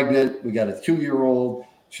 She's pregnant. We got a 2-year-old.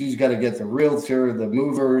 She's got to get the realtor, the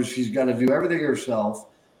movers. She's got to do everything herself.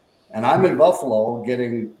 And I'm in Buffalo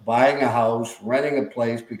buying a house, renting a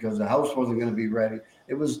place because the house wasn't going to be ready.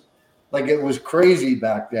 It was crazy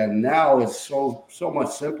back then. Now it's so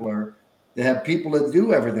much simpler. They have people that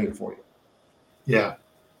do everything for you. Yeah.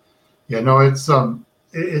 Yeah, no, it's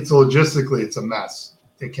logistically, it's a mess.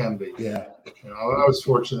 It can be. Yeah. I was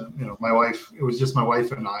fortunate, my wife, it was just my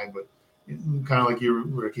wife and I, but kind of like you,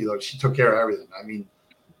 Ricky, though, she took care of everything.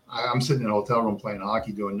 I'm sitting in a hotel room playing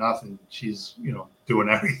hockey, doing nothing. She's, doing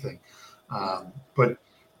everything. But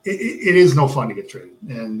it is no fun to get traded.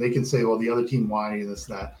 And they can say, well, the other team wanted you, this,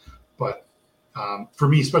 that. But for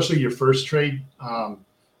me, especially your first trade,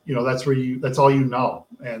 that's all you know.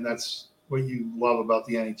 And that's what you love about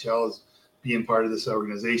the NHL is being part of this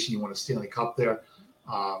organization. You want a Stanley Cup there.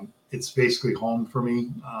 It's basically home for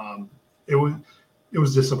me. It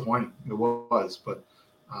was disappointing. It was. But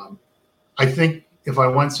I think if I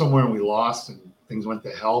went somewhere and we lost and things went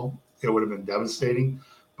to hell, it would have been devastating.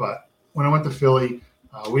 But when I went to Philly,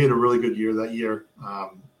 we had a really good year that year.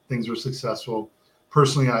 Things were successful.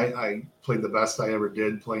 Personally, I played the best I ever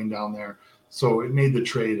did playing down there. So it made the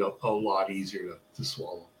trade a lot easier to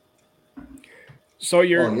swallow. So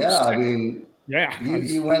you're Yeah.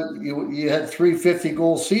 You had 350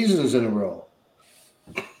 goal seasons in a row.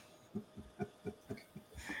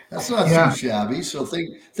 That's not too shabby. So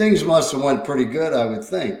things must have went pretty good, I would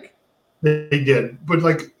think. They did, but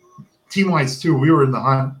like team-wise too, we were in the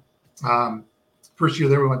hunt. First year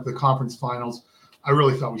they went to the conference finals. I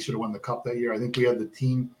really thought we should have won the cup that year. I think we had the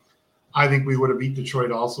team. I think we would have beat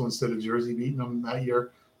Detroit also instead of Jersey beating them that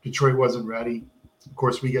year. Detroit wasn't ready. Of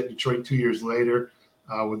course, we get Detroit 2 years later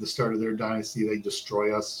with the start of their dynasty. They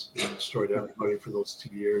destroy us. They destroyed everybody for those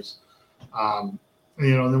 2 years. And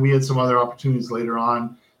then we had some other opportunities later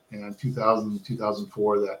on in 2000,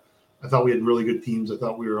 2004 that I thought we had really good teams. I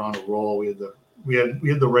thought we were on a roll. We had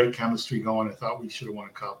the right chemistry going. I thought we should have won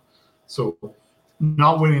a cup. So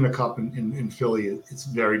not winning a cup in Philly, it's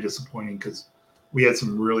very disappointing because we had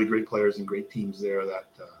some really great players and great teams there that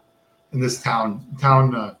in this town,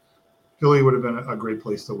 Philly would have been a great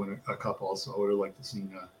place to win a cup also. I would have liked to see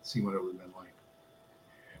what it would have been like.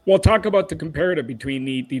 Well, talk about the comparative between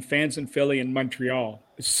the fans in Philly and Montreal.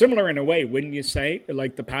 It's similar in a way, wouldn't you say?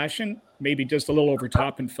 Like the passion, maybe just a little over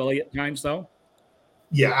top in Philly at times, though?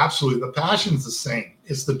 Yeah, absolutely. The passion's the same.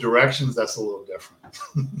 It's the directions that's a little different.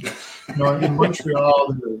 In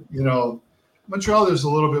Montreal, Montreal, there's a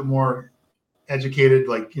little bit more educated.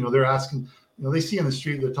 Like, they're asking, they see in the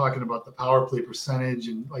street, they're talking about the power play percentage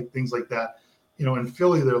and like things like that. In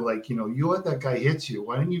Philly, they're like, you let that guy hit you.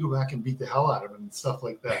 Why didn't you go back and beat the hell out of him and stuff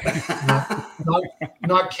like that?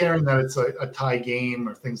 not caring that it's a tie game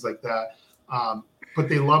or things like that. But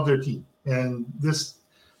they love their team. And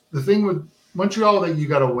the thing with Montreal that you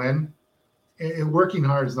got to win, and working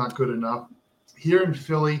hard is not good enough. Here in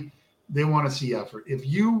Philly, they want to see effort. If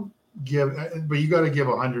you give, but you got to give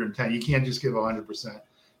 110. You can't just give 100%.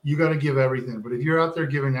 You got to give everything. But if you're out there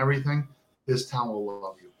giving everything, this town will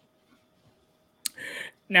love you.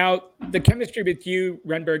 Now, the chemistry with you,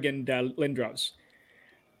 Renberg and Lindros,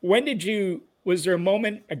 was there a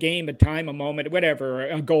moment, a game, a time, a moment, whatever,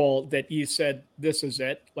 a goal that you said, this is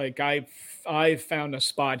it? Like, I've found a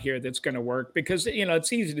spot here that's going to work? Because,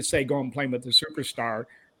 it's easy to say go and play with the superstar,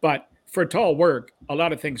 but for it to all work, a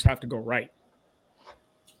lot of things have to go right.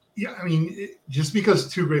 Yeah, I mean, just because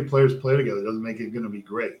two great players play together doesn't make it going to be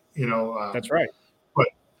great. That's right.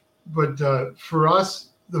 But for us,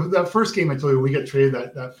 that first game I told you, we got traded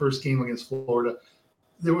that first game against Florida.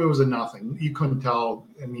 It was a nothing. You couldn't tell.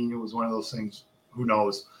 I mean, it was one of those things. Who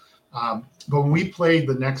knows? But when we played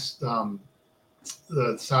the next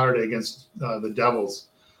the Saturday against the Devils,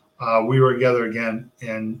 we were together again,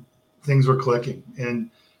 and things were clicking. And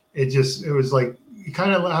it was like,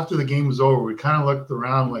 kind of after the game was over, we kind of looked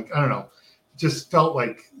around like, I don't know, it just felt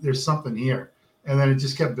like there's something here. And then it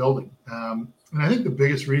just kept building. And I think the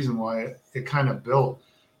biggest reason why it kind of built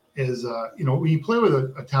is, when you play with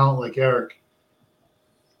a talent like Eric,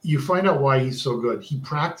 you find out why he's so good. He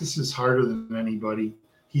practices harder than anybody.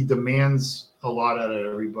 He demands a lot out of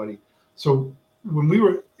everybody. So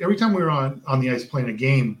every time we were on the ice playing a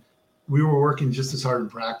game, we were working just as hard in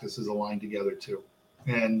practice as a line together too.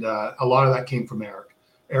 And a lot of that came from Eric.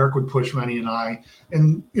 Eric would push Rennie and I,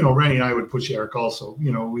 and Rennie and I would push Eric also.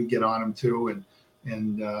 We'd get on him too,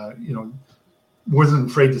 and wasn't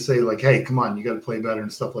afraid to say like, hey, come on, you got to play better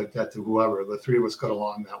and stuff like that to whoever. The three of us got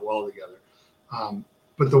along that well together.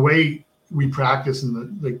 But the way we practice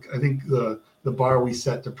and I think the bar we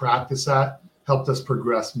set to practice at helped us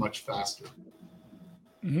progress much faster.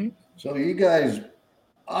 Mm-hmm. So you guys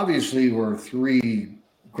obviously were three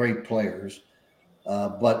great players,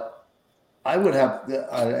 but I would have,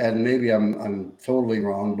 and maybe I'm totally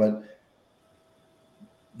wrong, but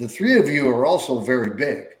the three of you are also very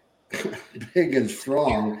big, big and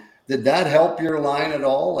strong. Did that help your line at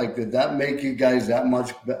all? Like, did that make you guys that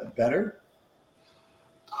much better?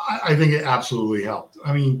 I think it absolutely helped.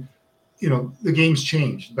 I mean, the game's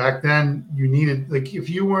changed. Back then, you needed, like, if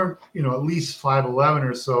you weren't, at least 5'11"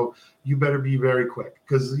 or so, you better be very quick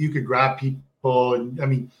because you could grab people. And I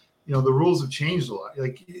mean, the rules have changed a lot.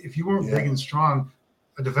 Like, if you weren't big and strong,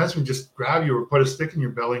 a defenseman would just grab you or put a stick in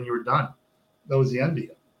your belly and you were done. That was the end of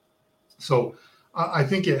you. So I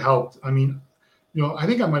think it helped. I mean, I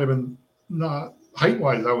think I might have been,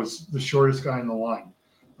 height-wise, I was the shortest guy in the line.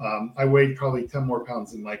 I weighed probably 10 more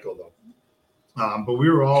pounds than Michael, though. But we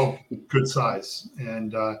were all good size.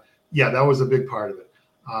 And, that was a big part of it.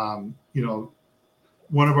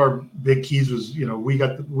 One of our big keys was, we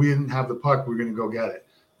didn't have the puck. We're going to go get it.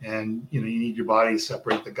 And, you need your body to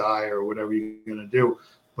separate the guy or whatever you're going to do.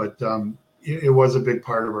 But it was a big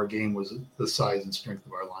part of our game was the size and strength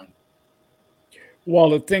of our line.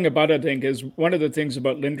 Well, the thing about it, I think, is one of the things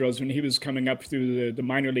about Lindros when he was coming up through the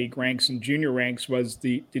minor league ranks and junior ranks was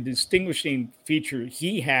the distinguishing feature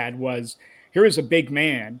he had was here is a big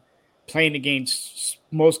man playing against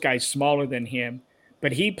most guys smaller than him,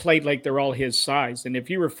 but he played like they're all his size. And if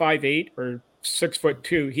you were 5'8" or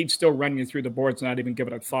 6'2", he'd still run you through the boards, not even give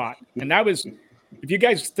it a thought. And that was, if you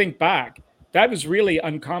guys think back, that was really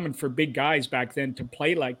uncommon for big guys back then to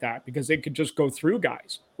play like that because they could just go through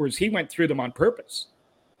guys, whereas he went through them on purpose.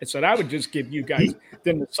 And so that would just give you guys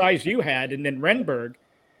then the size you had. And then Renberg,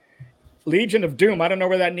 Legion of Doom, I don't know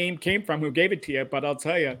where that name came from, who gave it to you, but I'll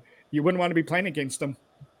tell you, you wouldn't want to be playing against them.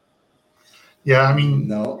 Yeah, I mean,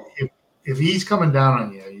 No. If he's coming down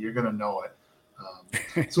on you, you're going to know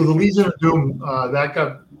it. So the Legion of Doom,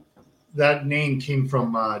 that name came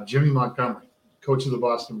from Jimmy Montgomery, coach of the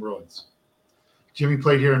Boston Bruins. Jimmy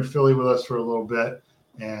played here in Philly with us for a little bit,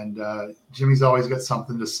 and Jimmy's always got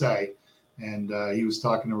something to say. And he was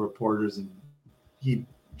talking to reporters, and he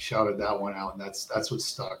shouted that one out, and that's what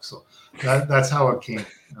stuck. So that's how it came.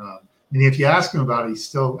 And if you ask him about it,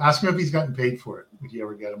 ask him if he's gotten paid for it. If you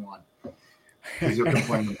ever get him on, because he'll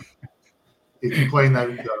complain. He complained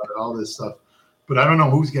that all this stuff, but I don't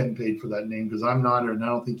know who's getting paid for that name because I'm not, and I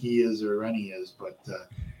don't think he is, or any is. But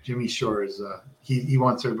Jimmy Shore is. He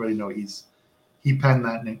wants everybody to know he penned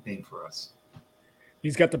that nickname for us.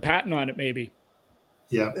 He's got the patent on it, maybe.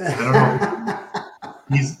 Yeah, I don't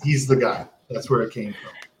know. He's the guy. That's where it came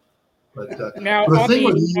from. But now the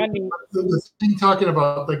thing talking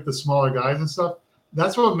about like the smaller guys and stuff,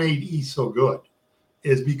 that's what made E so good,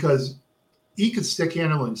 is because he could stick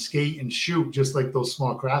handle and skate and shoot just like those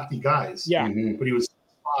small crafty guys. Yeah. But he was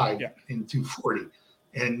 5 and 240.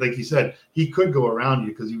 And like you said, he could go around you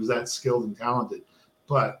because he was that skilled and talented.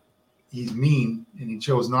 But he's mean and he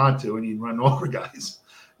chose not to, and he'd run over guys.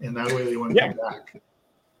 And that way they wouldn't come back.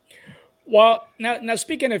 Well, now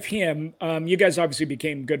speaking of him, you guys obviously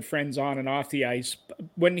became good friends on and off the ice.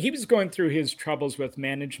 When he was going through his troubles with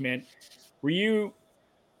management,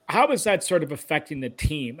 how was that sort of affecting the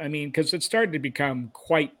team? I mean, because it started to become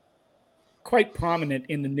quite prominent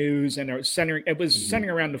in the news, and it was centering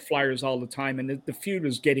around the Flyers all the time, and the feud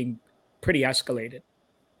was getting pretty escalated.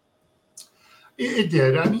 It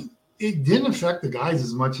did. I mean, it didn't affect the guys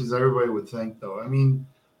as much as everybody would think, though. I mean,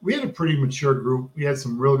 we had a pretty mature group. We had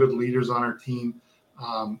some real good leaders on our team.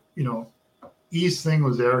 E's thing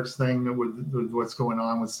was Eric's thing with what's going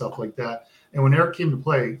on with stuff like that. And when Eric came to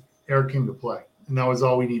play, and that was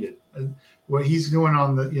all we needed. And what he's doing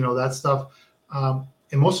on that stuff, and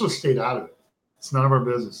most of us stayed out of it. It's none of our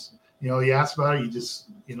business. He asked about it. You just,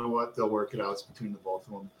 you know what, they'll work it out. It's between the both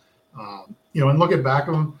of them. And looking back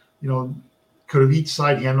at them, could have each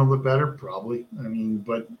side handled it better? Probably. I mean,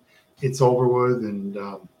 but it's over with, and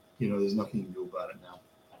there's nothing you can do about it now.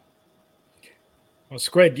 Well,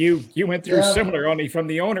 Squid, you went through similar, only from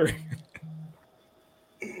the owner.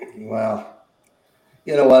 Well,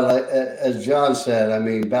 you know what? As John said, I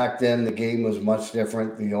mean, back then the game was much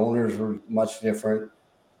different. The owners were much different.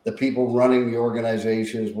 The people running the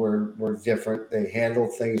organizations were different. They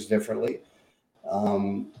handled things differently.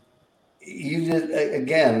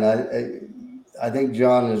 I think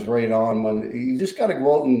John is right on. When you just got to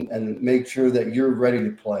go out and make sure that you're ready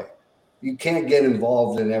to play. You can't get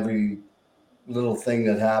involved in every little thing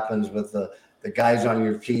that happens with the guys on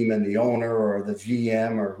your team and the owner or the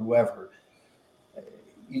GM or whoever.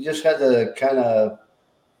 You just had to kind of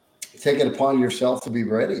take it upon yourself to be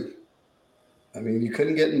ready. I mean, you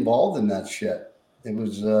couldn't get involved in that shit. It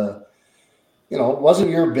was, it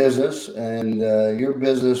wasn't your business, and your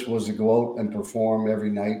business was to go out and perform every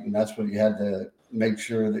night, and that's what you had to make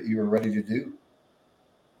sure that you were ready to do.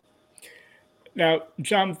 Now,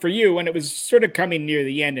 John, for you, when it was sort of coming near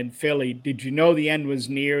the end in Philly, did you know the end was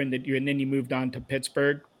near, and then you moved on to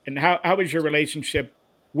Pittsburgh? And how was your relationship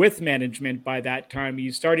with management by that time? Are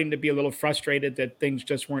you starting to be a little frustrated that things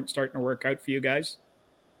just weren't starting to work out for you guys?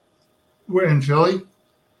 We're in Philly.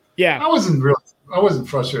 Yeah, I wasn't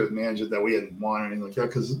frustrated with management that we hadn't won or anything like that,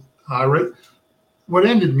 because what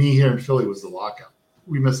ended me here in Philly was the lockout.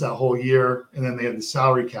 We missed that whole year, and then they had the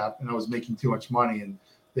salary cap, and I was making too much money, and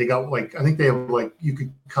they got I think they have you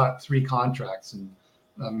could cut 3 contracts, and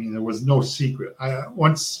I mean there was no secret.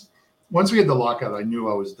 Once we had the lockout, I knew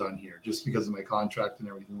I was done here just because of my contract and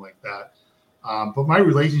everything like that. But my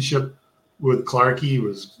relationship with Clarkie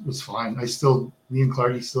was fine. Me and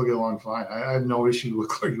Clarkie still get along fine. I have no issue with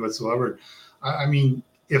Clarkie whatsoever. I mean,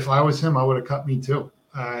 if I was him, I would have cut me too.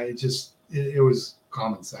 It was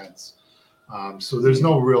common sense. So there's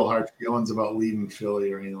no real hard feelings about leaving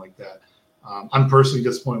Philly or anything like that. I'm personally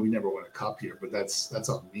disappointed we never won a cup here, but that's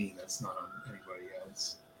on me. That's not on anybody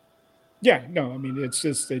else. Yeah, no, I mean, it's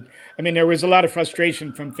just that, there was a lot of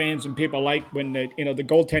frustration from fans and people when the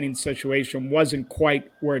goaltending situation wasn't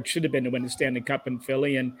quite where it should have been to win the Stanley Cup in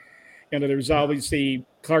Philly. And, there's obviously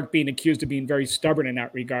Clark being accused of being very stubborn in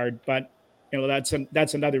that regard, but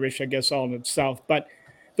that's another issue, I guess, all in itself. But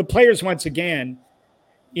the players, once again,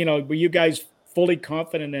 were you guys fully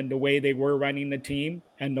confident in the way they were running the team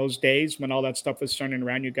and those days when all that stuff was turning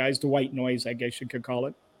around you guys? The white noise, I guess you could call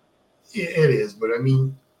it. It is, but I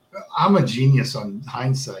mean, I'm a genius on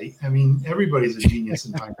hindsight. I mean, everybody's a genius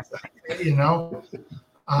in hindsight,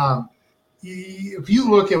 If you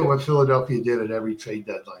look at what Philadelphia did at every trade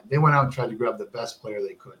deadline, they went out and tried to grab the best player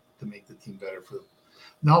they could to make the team better for them.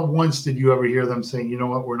 Not once did you ever hear them saying, you know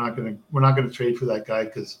what, we're not going to trade for that guy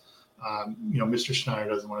because Mr. Schneider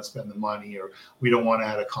doesn't want to spend the money, or we don't want to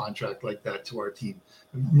add a contract like that to our team.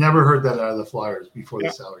 Never heard that out of the Flyers before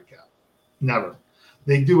the salary cap. Never.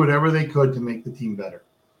 They do whatever they could to make the team better.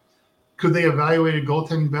 Could they evaluate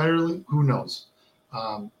goaltending betterly? Who knows?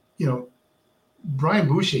 Brian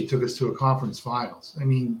Boucher took us to a conference finals. I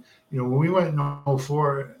mean, when we went in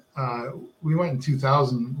 2004, we went in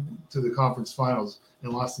 2000 to the conference finals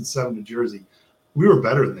and lost in 7 to Jersey. We were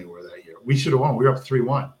better than they were that year. We should have won. We were up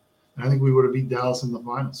 3-1. And I think we would have beat Dallas in the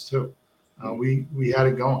finals too. We had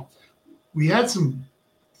it going. We had some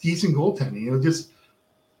decent goaltending.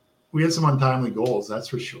 We had some untimely goals, that's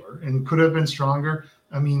for sure, and could have been stronger.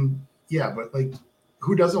 I mean, yeah, but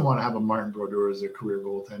who doesn't want to have a Martin Brodeur as a career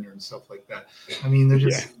goaltender and stuff like that? I mean,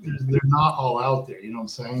 they're not all out there. You know what I'm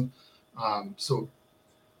saying? So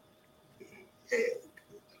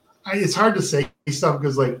it's hard to say stuff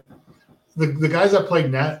because the guys that played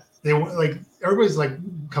net, they were everybody's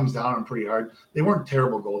comes down on pretty hard. They weren't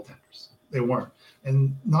terrible goaltenders. They weren't,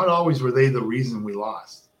 and not always were they the reason we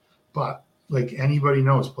lost. But anybody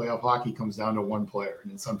knows, playoff hockey comes down to one player,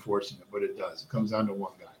 and it's unfortunate, but it does. It comes down to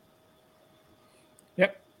one guy.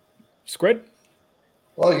 Yep. Squid?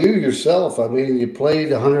 Well, you yourself, I mean, you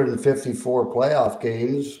played 154 playoff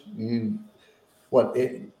games.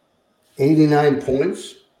 89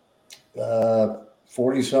 points,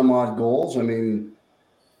 40 some odd goals. I mean,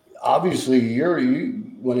 obviously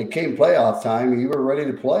when it came playoff time, you were ready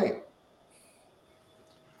to play.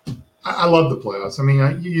 I love the playoffs. I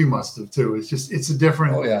mean, you must have too. It's a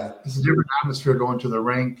different, it's a different atmosphere going to the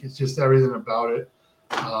rink. It's just everything about it.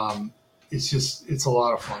 It's a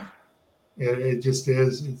lot of fun. It just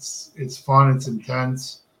is. It's fun. It's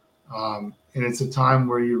intense. And it's a time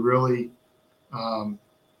where you really,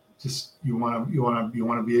 you want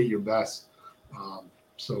to be at your best.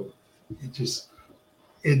 So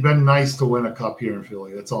it'd been nice to win a cup here in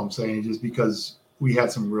Philly. That's all I'm saying. Just because we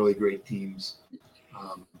had some really great teams.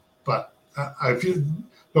 But I feel,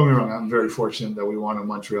 don't get me wrong, I'm very fortunate that we won in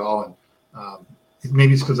Montreal, and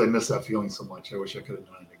maybe it's because I miss that feeling so much. I wish I could have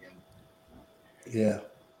done it again. Yeah.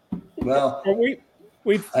 Well,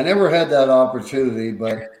 we I never had that opportunity,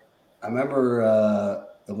 but I remember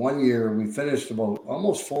the one year we finished about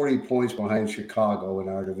almost 40 points behind Chicago in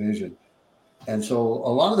our division. And so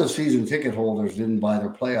a lot of the season ticket holders didn't buy their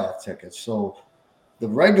playoff tickets. So the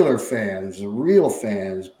regular fans, the real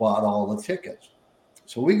fans, bought all the tickets.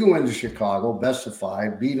 So we go into Chicago, best of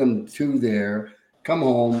 5, beat them 2 there, come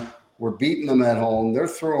home. We're beating them at home. They're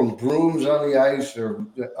throwing brooms on the ice.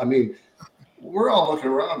 We're all looking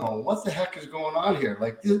around going, what the heck is going on here?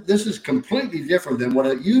 This is completely different than what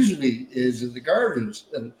it usually is in the Gardens.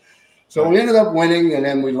 And so we ended up winning, and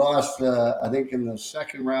then we lost, I think in the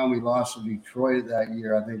second round, we lost to Detroit that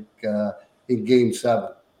year, I think in Game 7.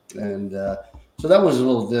 And so that was a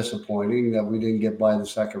little disappointing that we didn't get by the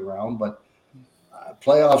second round. But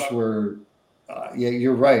playoffs were,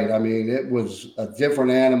 you're right. I mean, it was a different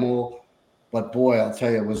animal, but boy, I'll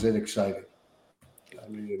tell you, was it exciting. I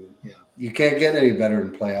mean, you can't get any better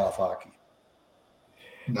than playoff hockey.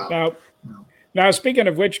 No. Now, speaking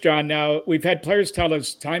of which, John, now we've had players tell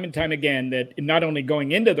us time and time again that not only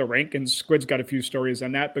going into the rink, and Squid's got a few stories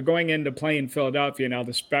on that, but going into playing Philadelphia, now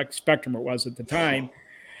the Spectrum it was at the time,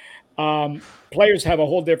 players have a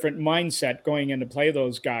whole different mindset going in to play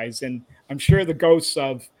those guys. And I'm sure the ghosts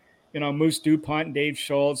of, Moose DuPont and Dave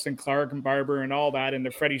Schultz and Clark and Barber and all that in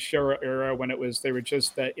the Freddie Shearer era when they were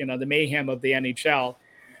just the mayhem of the NHL.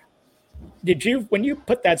 When you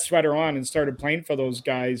put that sweater on and started playing for those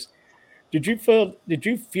guys, did you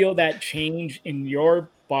feel that change in your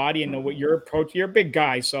body and what your approach? You're a big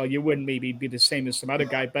guy, so you wouldn't maybe be the same as some other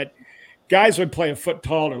guy, but guys would play a foot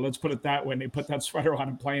taller, let's put it that way, when they put that sweater on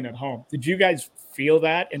and playing at home. Did you guys feel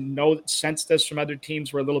that and sense this from other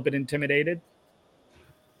teams were a little bit intimidated?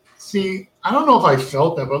 See, I don't know if I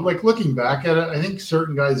felt that, but looking back at it, I think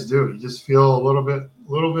certain guys do. You just feel a little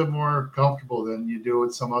bit more comfortable than you do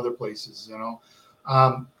at some other places,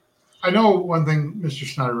 I know one thing Mr.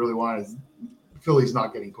 Schneider really wanted is Philly's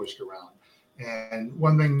not getting pushed around. And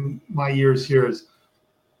one thing my years here is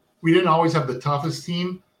we didn't always have the toughest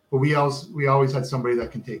team, but we always had somebody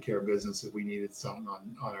that can take care of business if we needed something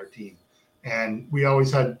on our team. And we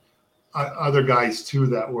always had other guys too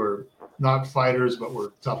that were not fighters, but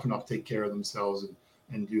were tough enough to take care of themselves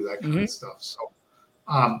and do that kind of stuff. So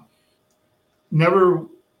never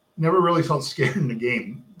really felt scared in the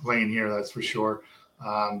game playing here, that's for sure.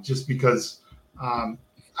 Just because I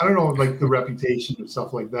don't know, like the reputation and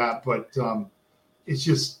stuff like that, but it's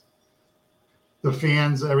just the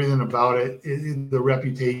fans, everything about it, the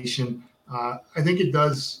reputation. I think it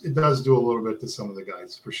does do a little bit to some of the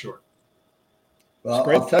guys for sure. Well,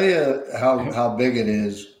 I'll tell you how big it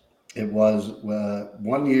is. It was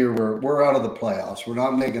 1 year we're out of the playoffs. We're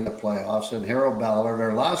not making the playoffs. And Harold Ballard,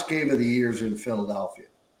 our last game of the year is in Philadelphia.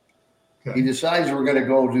 Okay. He decides we're going to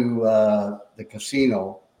go to the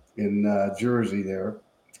casino in Jersey there.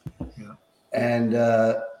 Yeah. And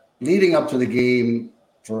leading up to the game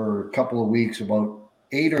for a couple of weeks, about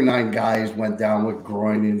 8 or 9 guys went down with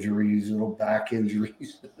groin injuries, little back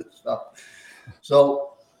injuries and stuff.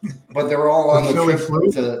 So, but they were all on the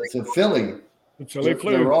trip to Philly. They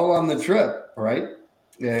were all on the trip, right?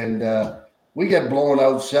 And we get blown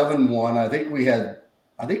out 7-1. I think we had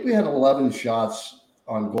 11 shots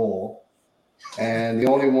on goal, and the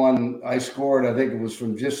only one I scored, I think it was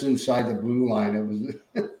from just inside the blue line.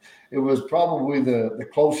 It was probably the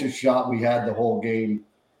closest shot we had the whole game.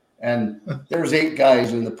 And there's 8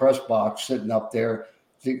 guys in the press box sitting up there.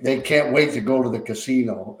 They can't wait to go to the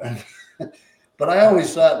casino. But I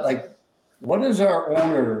always thought, like, what is our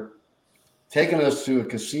owner taking us to a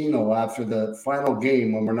casino after the final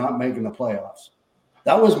game when we're not making the playoffs?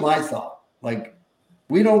 That was my thought. Like,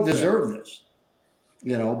 we don't deserve this,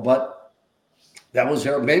 but that was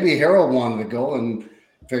maybe Harold wanted to go and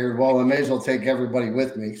figured, well, I may as well take everybody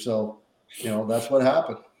with me. So, that's what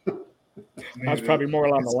happened. That's probably more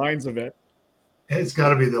along the lines of it. It's got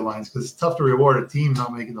to be the lines, because it's tough to reward a team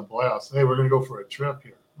not making the playoffs. Hey, we're going to go for a trip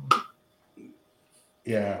here.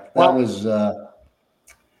 Yeah, that was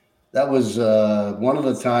one of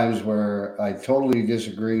the times where I totally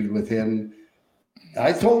disagreed with him.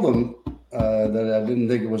 I told him that I didn't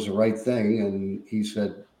think it was the right thing, and he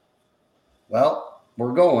said, well,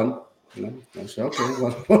 we're going. I said, okay,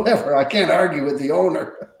 well, whatever. I can't argue with the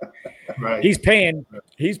owner. Right. He's paying,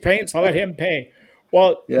 so let him pay.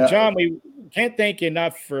 Well, yeah. John, we can't thank you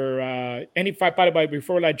enough for any fight. By the way,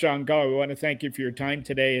 before we let John go, we want to thank you for your time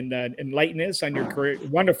today and enlighten us on your career,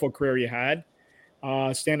 wonderful career you had.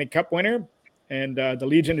 Stanley Cup winner and the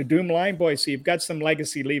Legion of Doom line. Boy, so you've got some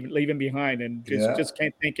legacy leaving behind, and just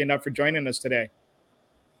can't thank you enough for joining us today.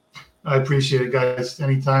 I appreciate it, guys.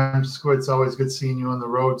 Anytime, Squid. It's always good seeing you on the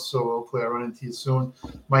road. So hopefully I run into you soon.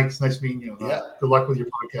 Mike, it's nice meeting you. Good luck with your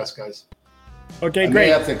podcast, guys. Okay, great. I may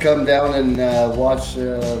have to come down and watch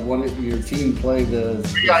one of your team play the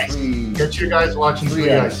Three Ice. Get you guys watching Three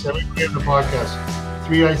Ice. Everybody in the podcast.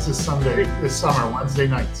 Three Ice this summer, Wednesday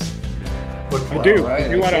nights. I do. Right.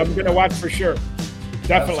 I'm going to watch for sure.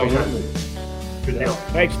 Definitely. Absolutely. Good deal.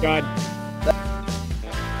 Thanks, John.